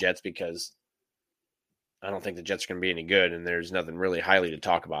on from the Jets because I don't think the Jets are going to be any good, and there's nothing really highly to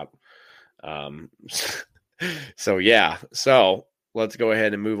talk about. So let's go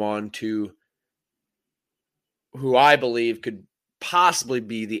ahead and move on to who I believe could possibly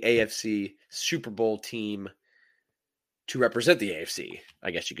be the AFC Super Bowl team to represent the AFC,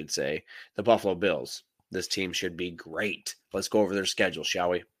 I guess you could say, the Buffalo Bills. This team should be great. Let's go over their schedule, shall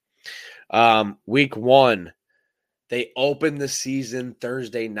we? Week 1, they open the season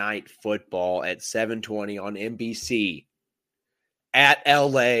Thursday night football at 7:20 on NBC at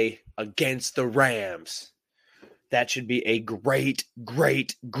LA against the Rams. That should be a great,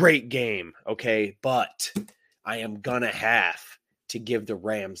 great, great game, okay? But I am going to have to give the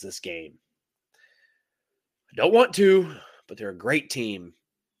Rams this game. I don't want to, but they're a great team.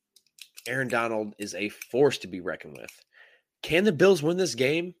 Aaron Donald is a force to be reckoned with. Can the Bills win this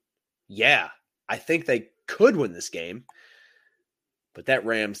game? Yeah, I think they could win this game. But that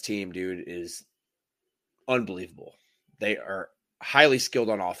Rams team, dude, is unbelievable. They are highly skilled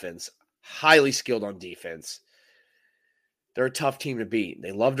on offense, highly skilled on defense. They're a tough team to beat.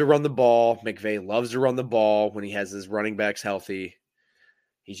 They love to run the ball. McVay loves to run the ball when he has his running backs healthy.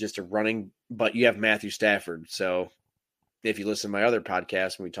 He's just a running, but you have Matthew Stafford. So if you listen to my other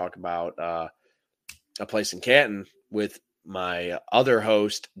podcast, when we talk about A Place in Canton with my other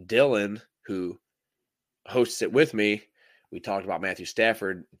host, Dylan, who hosts it with me, we talked about Matthew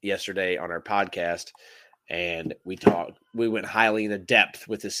Stafford yesterday on our podcast, and we went highly into depth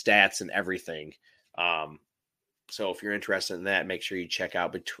with his stats and everything. So if you're interested in that, make sure you check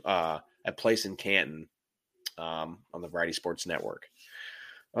out A Place in Canton on the Variety Sports Network.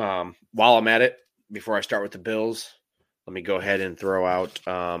 While I'm at it, before I start with the Bills, let me go ahead and throw out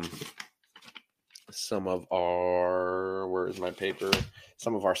some of our, where's my paper?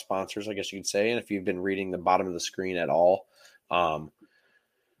 Some of our sponsors, I guess you could say. And if you've been reading the bottom of the screen at all,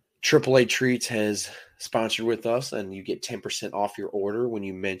 AAA Treats has sponsored with us, and you get 10% off your order when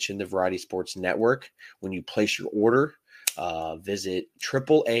you mention the Variety Sports Network. When you place your order, visit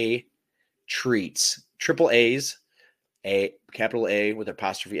AAA Treats, triple A's, a capital A with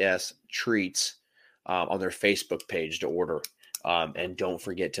apostrophe S, Treats, on their Facebook page to order. And don't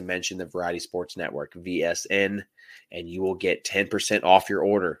forget to mention the Variety Sports Network, VSN, and you will get 10% off your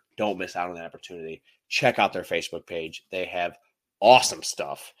order. Don't miss out on that opportunity. Check out their Facebook page. They have awesome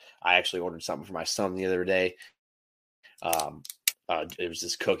stuff. I actually ordered something for my son the other day. It was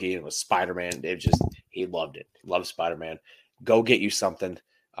this cookie, and it was Spider-Man. He loved it. He loves Spider-Man. Go get you something.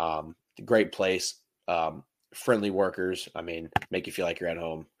 Great place. Friendly workers. I mean, make you feel like you're at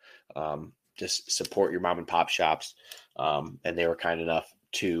home. Just support your mom and pop shops. And they were kind enough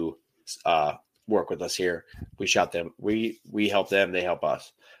to work with us here. We shot them. We help them. They help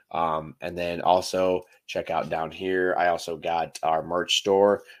us. And then also check out down here. I also got our merch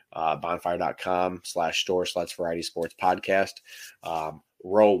store, bonfire.com/store/variety sports podcast.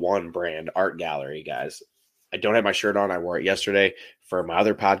 Row One brand art gallery, guys. I don't have my shirt on. I wore it yesterday for my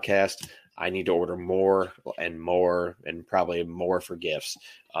other podcast. I need to order more and probably more for gifts.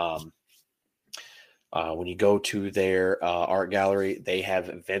 When you go to their art gallery, they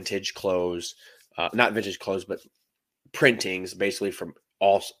have vintage clothes, not vintage clothes, but printings basically from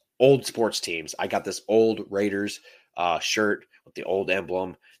all old sports teams. I got this old Raiders shirt with the old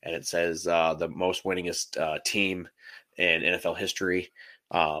emblem, and it says the most winningest team in NFL history.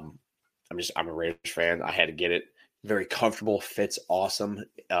 I'm a Raiders fan. I had to get it. Very comfortable, fits awesome.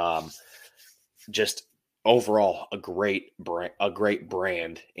 Just overall a great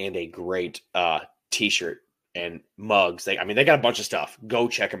brand, and a great t-shirt and mugs. They got a bunch of stuff. Go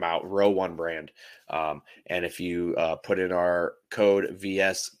check them out. Row One brand. And if you put in our code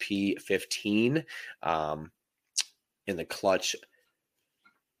VSP15 in the clutch,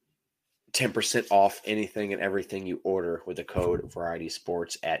 10% off anything and everything you order with the code Variety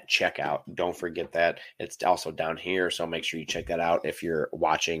Sports at checkout. Don't forget that. It's also down here, so make sure you check that out if you're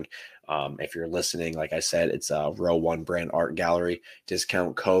watching. If you're listening, like I said, it's a Row One brand art gallery.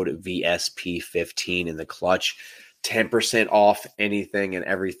 Discount code VSP15 in the clutch. 10% off anything and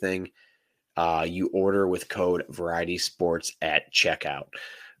everything you order with code Variety Sports at checkout.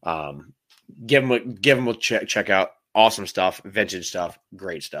 Give them a check out. Awesome stuff, vintage stuff,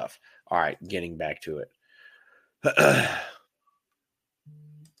 great stuff. All right, getting back to it.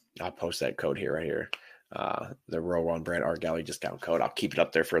 I'll post that code here, right here. The Row One brand art gallery discount code. I'll keep it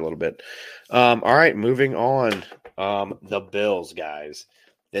up there for a little bit. All right, moving on. The Bills, guys.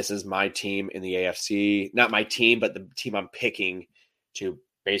 This is my team in the AFC. Not my team, but the team I'm picking to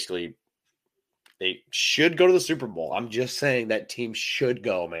basically, they should go to the Super Bowl. I'm just saying that team should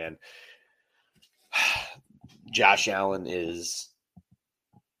go, man. Josh Allen is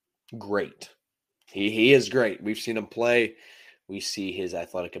great. He is great. We've seen him play. We see his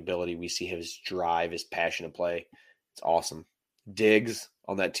athletic ability. We see his drive, his passion to play. It's awesome. Diggs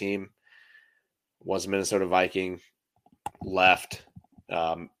on that team was a Minnesota Viking, left,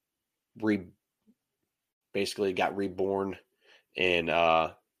 basically got reborn in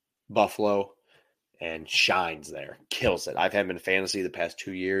Buffalo and shines there. Kills it. I've had him in fantasy the past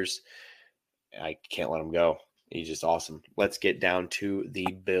 2 years. I can't let him go. He's just awesome. Let's get down to the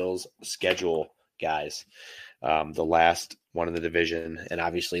Bills' schedule, guys. The last one in the division, and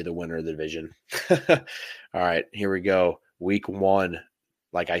obviously the winner of the division. All right, here we go. Week 1,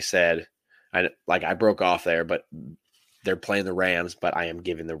 like I said, I broke off there, but they're playing the Rams, but I am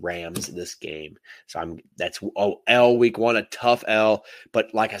giving the Rams this game. So that's L week 1, a tough L.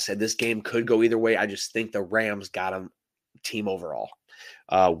 But like I said, this game could go either way. I just think the Rams got them team overall.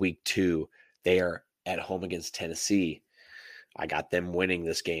 Week 2, they are at home against Tennessee. I got them winning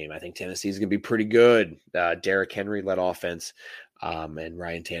this game. I think Tennessee is going to be pretty good. Derrick Henry led offense, and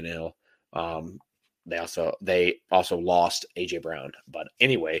Ryan Tannehill. They also lost AJ Brown. But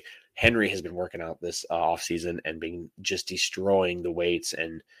anyway, Henry has been working out this offseason and being just destroying the weights,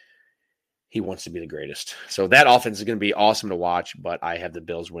 and he wants to be the greatest. So that offense is going to be awesome to watch, but I have the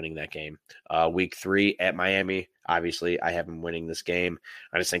Bills winning that game. Week 3 at Miami. Obviously, I have them winning this game.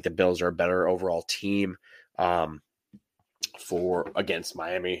 I just think the Bills are a better overall team against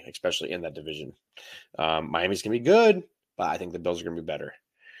Miami, especially in that division. Miami's going to be good, but I think the Bills are going to be better.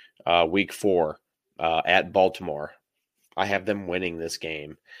 Week 4 at Baltimore. I have them winning this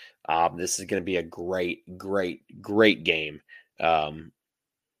game. This is going to be a great, great, great game. And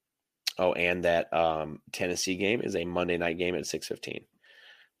that Tennessee game is a Monday night game at 6:15,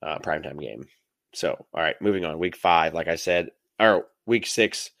 primetime game. So, all right, moving on. Week 5, like I said, or week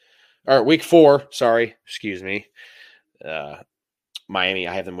 4, sorry, excuse me. Miami,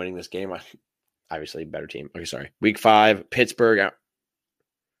 I have them winning this game. Obviously, better team. Okay, sorry. Week 5, Pittsburgh.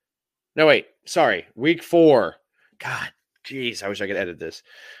 No, wait, sorry. Week 4. God, jeez, I wish I could edit this.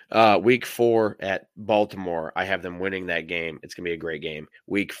 Week 4 at Baltimore, I have them winning that game. It's going to be a great game.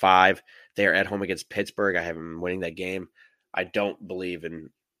 Week 5, they're at home against Pittsburgh. I have them winning that game. I don't believe in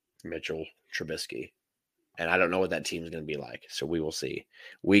Mitchell Trubisky, and I don't know what that team is going to be like, so we will see.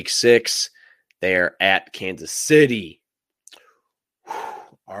 Week 6, they're at Kansas City.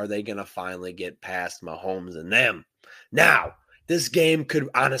 Are they going to finally get past Mahomes and them? Now, this game could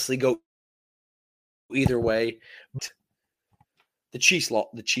honestly go either way. The Chiefs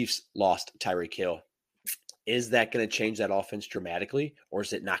lost Tyreek Hill. Is that going to change that offense dramatically, or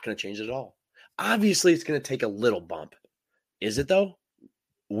is it not going to change it at all? Obviously, it's going to take a little bump. Is it, though?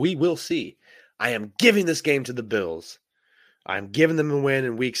 We will see. I am giving this game to the Bills. I'm giving them a win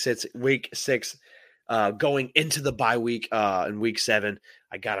in week 6. Going into the bye week in week 7,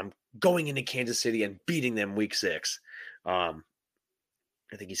 I got them going into Kansas City and beating them week 6. I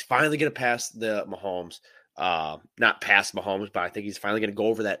think he's finally going to pass the Mahomes. Not past Mahomes, but I think he's finally going to go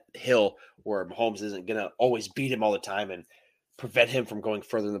over that hill where Mahomes isn't going to always beat him all the time and prevent him from going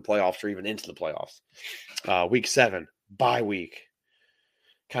further in the playoffs or even into the playoffs. Week 7, bye week.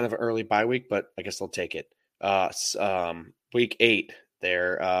 Kind of an early bye week, but I guess they'll take it. Week 8,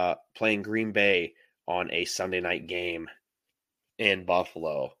 they're playing Green Bay on a Sunday night game in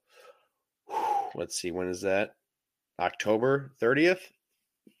Buffalo. Let's see, when is that? October 30th?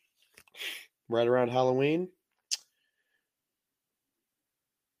 right around Halloween.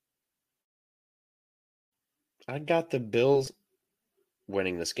 I got the Bills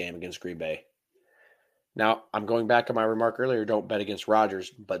winning this game against Green Bay. Now, I'm going back on my remark earlier, don't bet against Rodgers,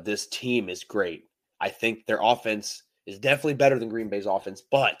 but this team is great. I think their offense is definitely better than Green Bay's offense,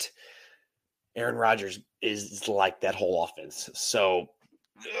 but Aaron Rodgers is like that whole offense. So,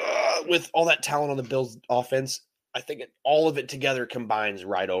 with all that talent on the Bills offense, I think all of it together combines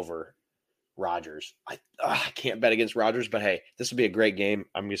right over Rodgers. I can't bet against Rodgers, but hey, this will be a great game.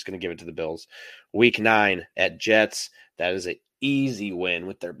 I'm just going to give it to the Bills. Week 9 at Jets. That is an easy win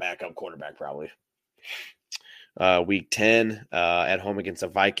with their backup quarterback, probably. Week 10 at home against the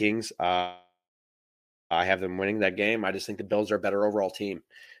Vikings. I have them winning that game. I just think the Bills are a better overall team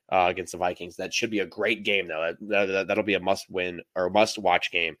against the Vikings. That should be a great game, though. That'll be a must-win or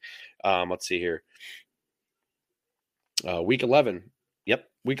must-watch game. Let's see here. Week 11. Yep,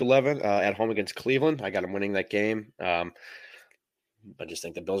 Week 11 at home against Cleveland. I got them winning that game. I just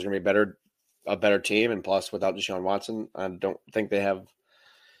think the Bills are going to be a better team, and plus, without Deshaun Watson, I don't even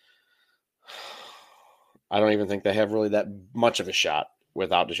think they have really that much of a shot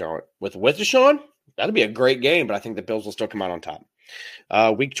without Deshaun. With Deshaun, that'd be a great game, but I think the Bills will still come out on top.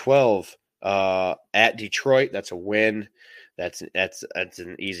 Week 12 at Detroit. That's a win. That's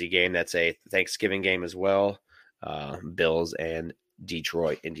an easy game. That's a Thanksgiving game as well. Bills and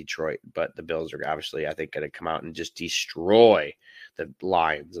Detroit in Detroit, but the Bills are obviously, I think, going to come out and just destroy the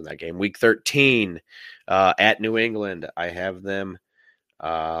Lions in that game. Week 13 at New England. I have them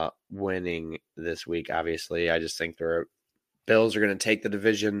winning this week. Obviously, I just think the Bills are going to take the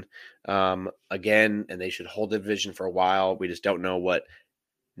division again, and they should hold the division for a while. We just don't know what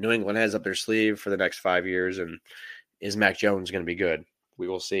New England has up their sleeve for the next 5 years, and is Mac Jones going to be good? We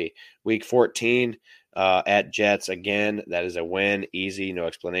will see. Week 14 at Jets again. That is a win, easy, no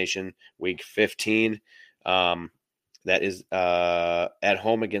explanation. Week 15, that is at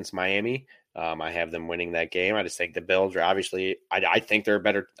home against Miami. I have them winning that game. I just think the Bills are obviously, I think they're a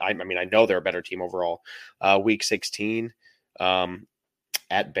better, I know they're a better team overall. Week 16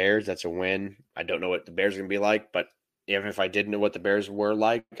 at Bears, that's a win. I don't know what the Bears are going to be like, but even if I didn't know what the Bears were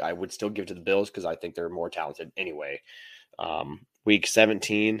like, I would still give it to the Bills because I think they're more talented anyway. Week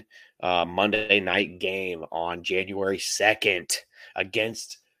 17, Monday night game on January 2nd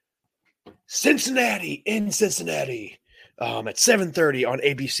against Cincinnati in Cincinnati. At 7:30 on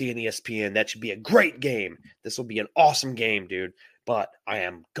ABC and ESPN. That should be a great game. This will be an awesome game, dude. But I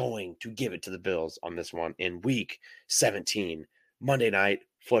am going to give it to the Bills on this one in Week 17, Monday Night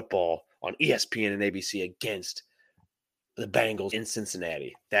Football on ESPN and ABC against the Bengals in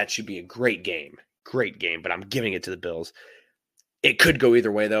Cincinnati. That should be a great game. Great game, but I'm giving it to the Bills. It could go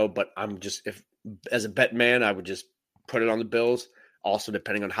either way, though, but if as a bet man, I would just put it on the Bills. Also,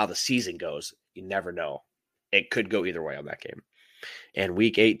 depending on how the season goes, you never know. It could go either way on that game. And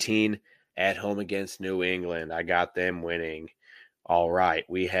Week 18 at home against New England. I got them winning. All right,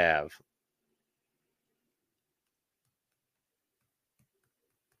 we have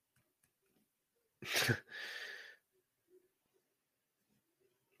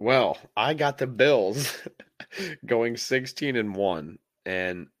well, I got the Bills going 16-1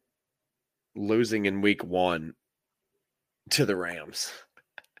 and losing in Week 1 to the Rams.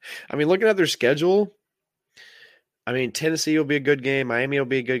 Looking at their schedule, Tennessee will be a good game. Miami will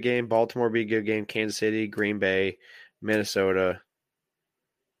be a good game. Baltimore will be a good game. Kansas City, Green Bay, Minnesota,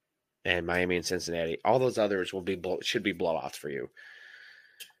 and Miami and Cincinnati. All those others should be blowouts for you.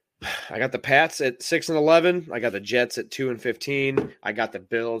 I got the Pats at 6-11. I got the Jets at 2-15. I got the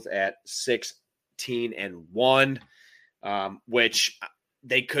Bills at 16-1, which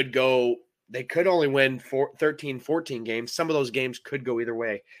they could go. They could only win 13-14 games. Some of those games could go either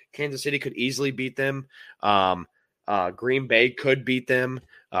way. Kansas City could easily beat them. Green Bay could beat them.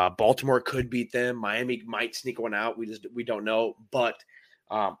 Baltimore could beat them. Miami might sneak one out. We don't know. But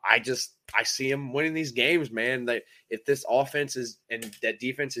I see them winning these games, man. If this offense and that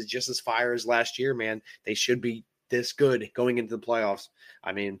defense is just as fire as last year, man, they should be this good going into the playoffs.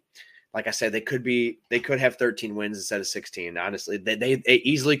 Like I said, they could have 13 wins instead of 16. Honestly, they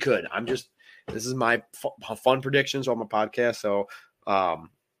easily could. This is my fun predictions on my podcast. So,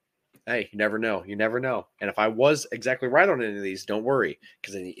 hey, you never know. You never know. And if I was exactly right on any of these, don't worry,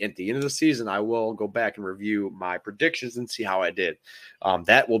 because at the end of the season, I will go back and review my predictions and see how I did.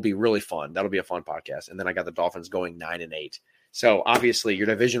 That will be really fun. That'll be a fun podcast. And then I got the Dolphins going 9-8. So obviously, your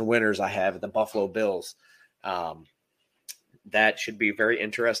division winners I have the Buffalo Bills. That should be very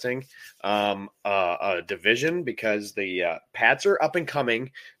interesting division because the Pats are up and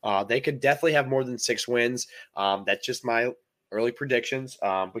coming. They could definitely have more than 6 wins. That's just my early predictions.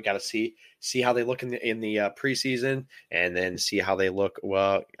 We got to see how they look in the preseason, and then see how they look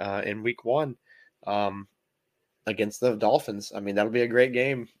in week 1 against the Dolphins. I mean, that'll be a great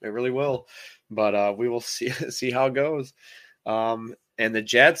game. It really will. But we will see how it goes. And the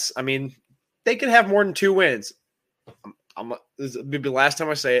Jets, I mean, they could have more than 2 wins. This will be the last time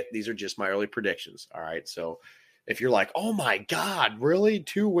I say it. These are just my early predictions. All right. So if you're like, oh my God, really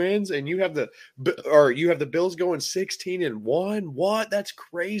 2 wins, and you have the Bills going 16-1, what? That's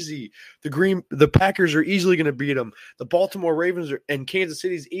crazy. The Packers are easily going to beat them. The Baltimore Ravens and Kansas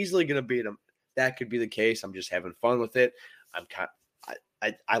City is easily going to beat them. That could be the case. I'm just having fun with it.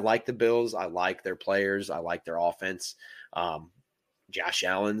 I like the Bills. I like their players. I like their offense. Josh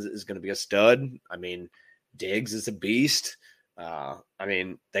Allen is going to be a stud. I mean, Diggs is a beast. I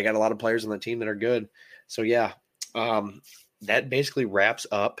mean, they got a lot of players on the team that are good. So, yeah, that basically wraps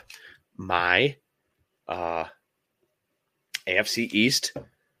up my AFC East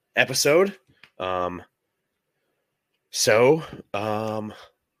episode.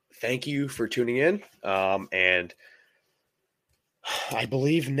 Thank you for tuning in. And I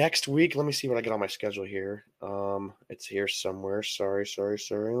believe next week, let me see what I get on my schedule here. It's here somewhere. Sorry.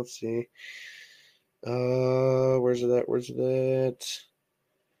 Let's see. Where's it at?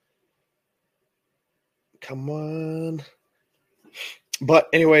 Come on. But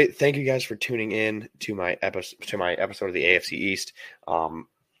anyway, thank you guys for tuning in to my episode of the AFC East. I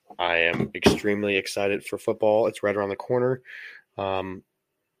am extremely excited for football. It's right around the corner.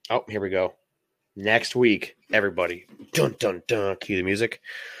 Here we go. Next week, everybody. Dun dun dun. Cue the music.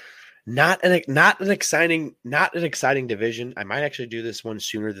 Not an exciting division. I might actually do this one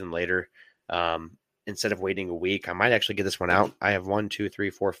sooner than later. Instead of waiting a week, I might actually get this one out. I have 1, 2, 3,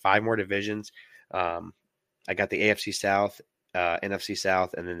 4, 5 more divisions. I got the AFC South, NFC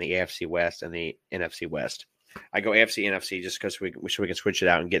South, and then the AFC West and the NFC West. I go AFC, NFC just because we can switch it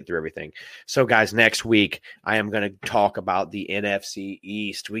out and get through everything. So, guys, next week I am going to talk about the NFC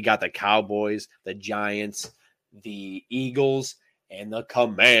East. We got the Cowboys, the Giants, the Eagles, and the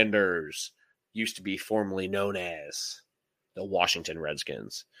Commanders. Used to be formerly known as the Washington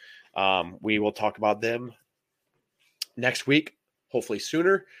Redskins. We will talk about them next week, hopefully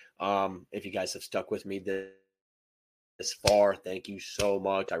sooner. If you guys have stuck with me this far, thank you so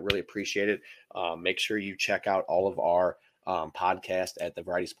much. I really appreciate it. Make sure you check out all of our podcast at the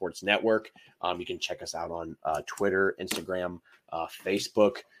Variety Sports Network. You can check us out on Twitter, Instagram,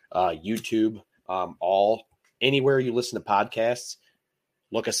 Facebook, YouTube, anywhere you listen to podcasts.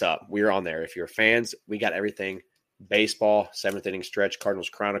 Look us up. We're on there. If you're fans, we got everything. Baseball, 7th inning stretch, Cardinals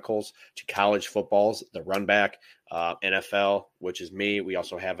Chronicles, to college footballs, the run back, NFL, which is me. We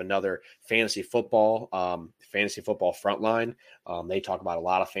also have another fantasy football frontline. They talk about a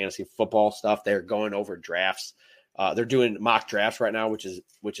lot of fantasy football stuff. They're going over drafts. They're doing mock drafts right now, which is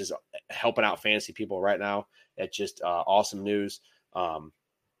helping out fantasy people right now. It's just awesome news.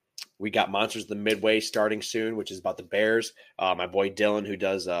 We got Monsters of the Midway starting soon, which is about the Bears. My boy Dylan, who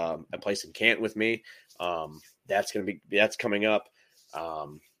does a place in Canton with me. That's coming up.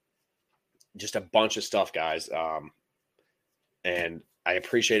 Just a bunch of stuff, guys. And I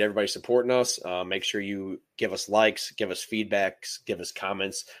appreciate everybody supporting us. Make sure you give us likes, give us feedbacks, give us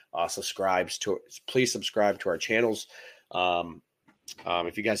comments, please subscribe to our channels.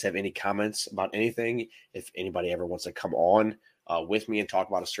 If you guys have any comments about anything, if anybody ever wants to come on with me and talk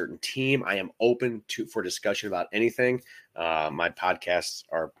about a certain team, I am open for discussion about anything. My podcasts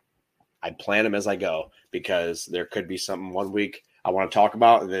I plan them as I go, because there could be something one week I want to talk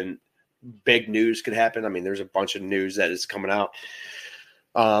about, and then big news could happen. I mean, there's a bunch of news that is coming out.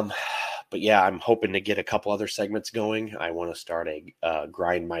 But yeah, I'm hoping to get a couple other segments going. I want to start a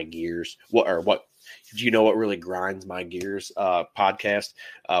grind my gears. What do you know what really grinds my gears podcast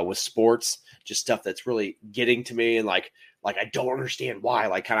with sports, just stuff that's really getting to me, and like I don't understand why,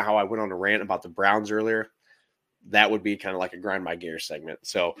 like kind of how I went on a rant about the Browns earlier. That would be kind of like a grind my gears segment.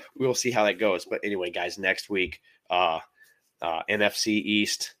 So we'll see how that goes. But anyway, guys, next week, NFC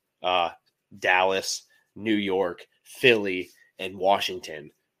East, Dallas, New York, Philly, and Washington.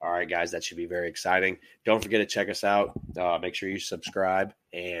 All right, guys, that should be very exciting. Don't forget to check us out. Make sure you subscribe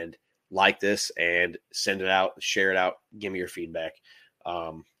and like this and send it out, share it out. Give me your feedback.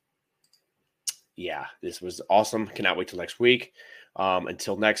 Yeah, this was awesome. Cannot wait till next week.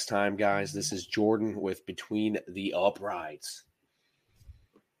 Until next time, guys, this is Jordan with Between the Uprights.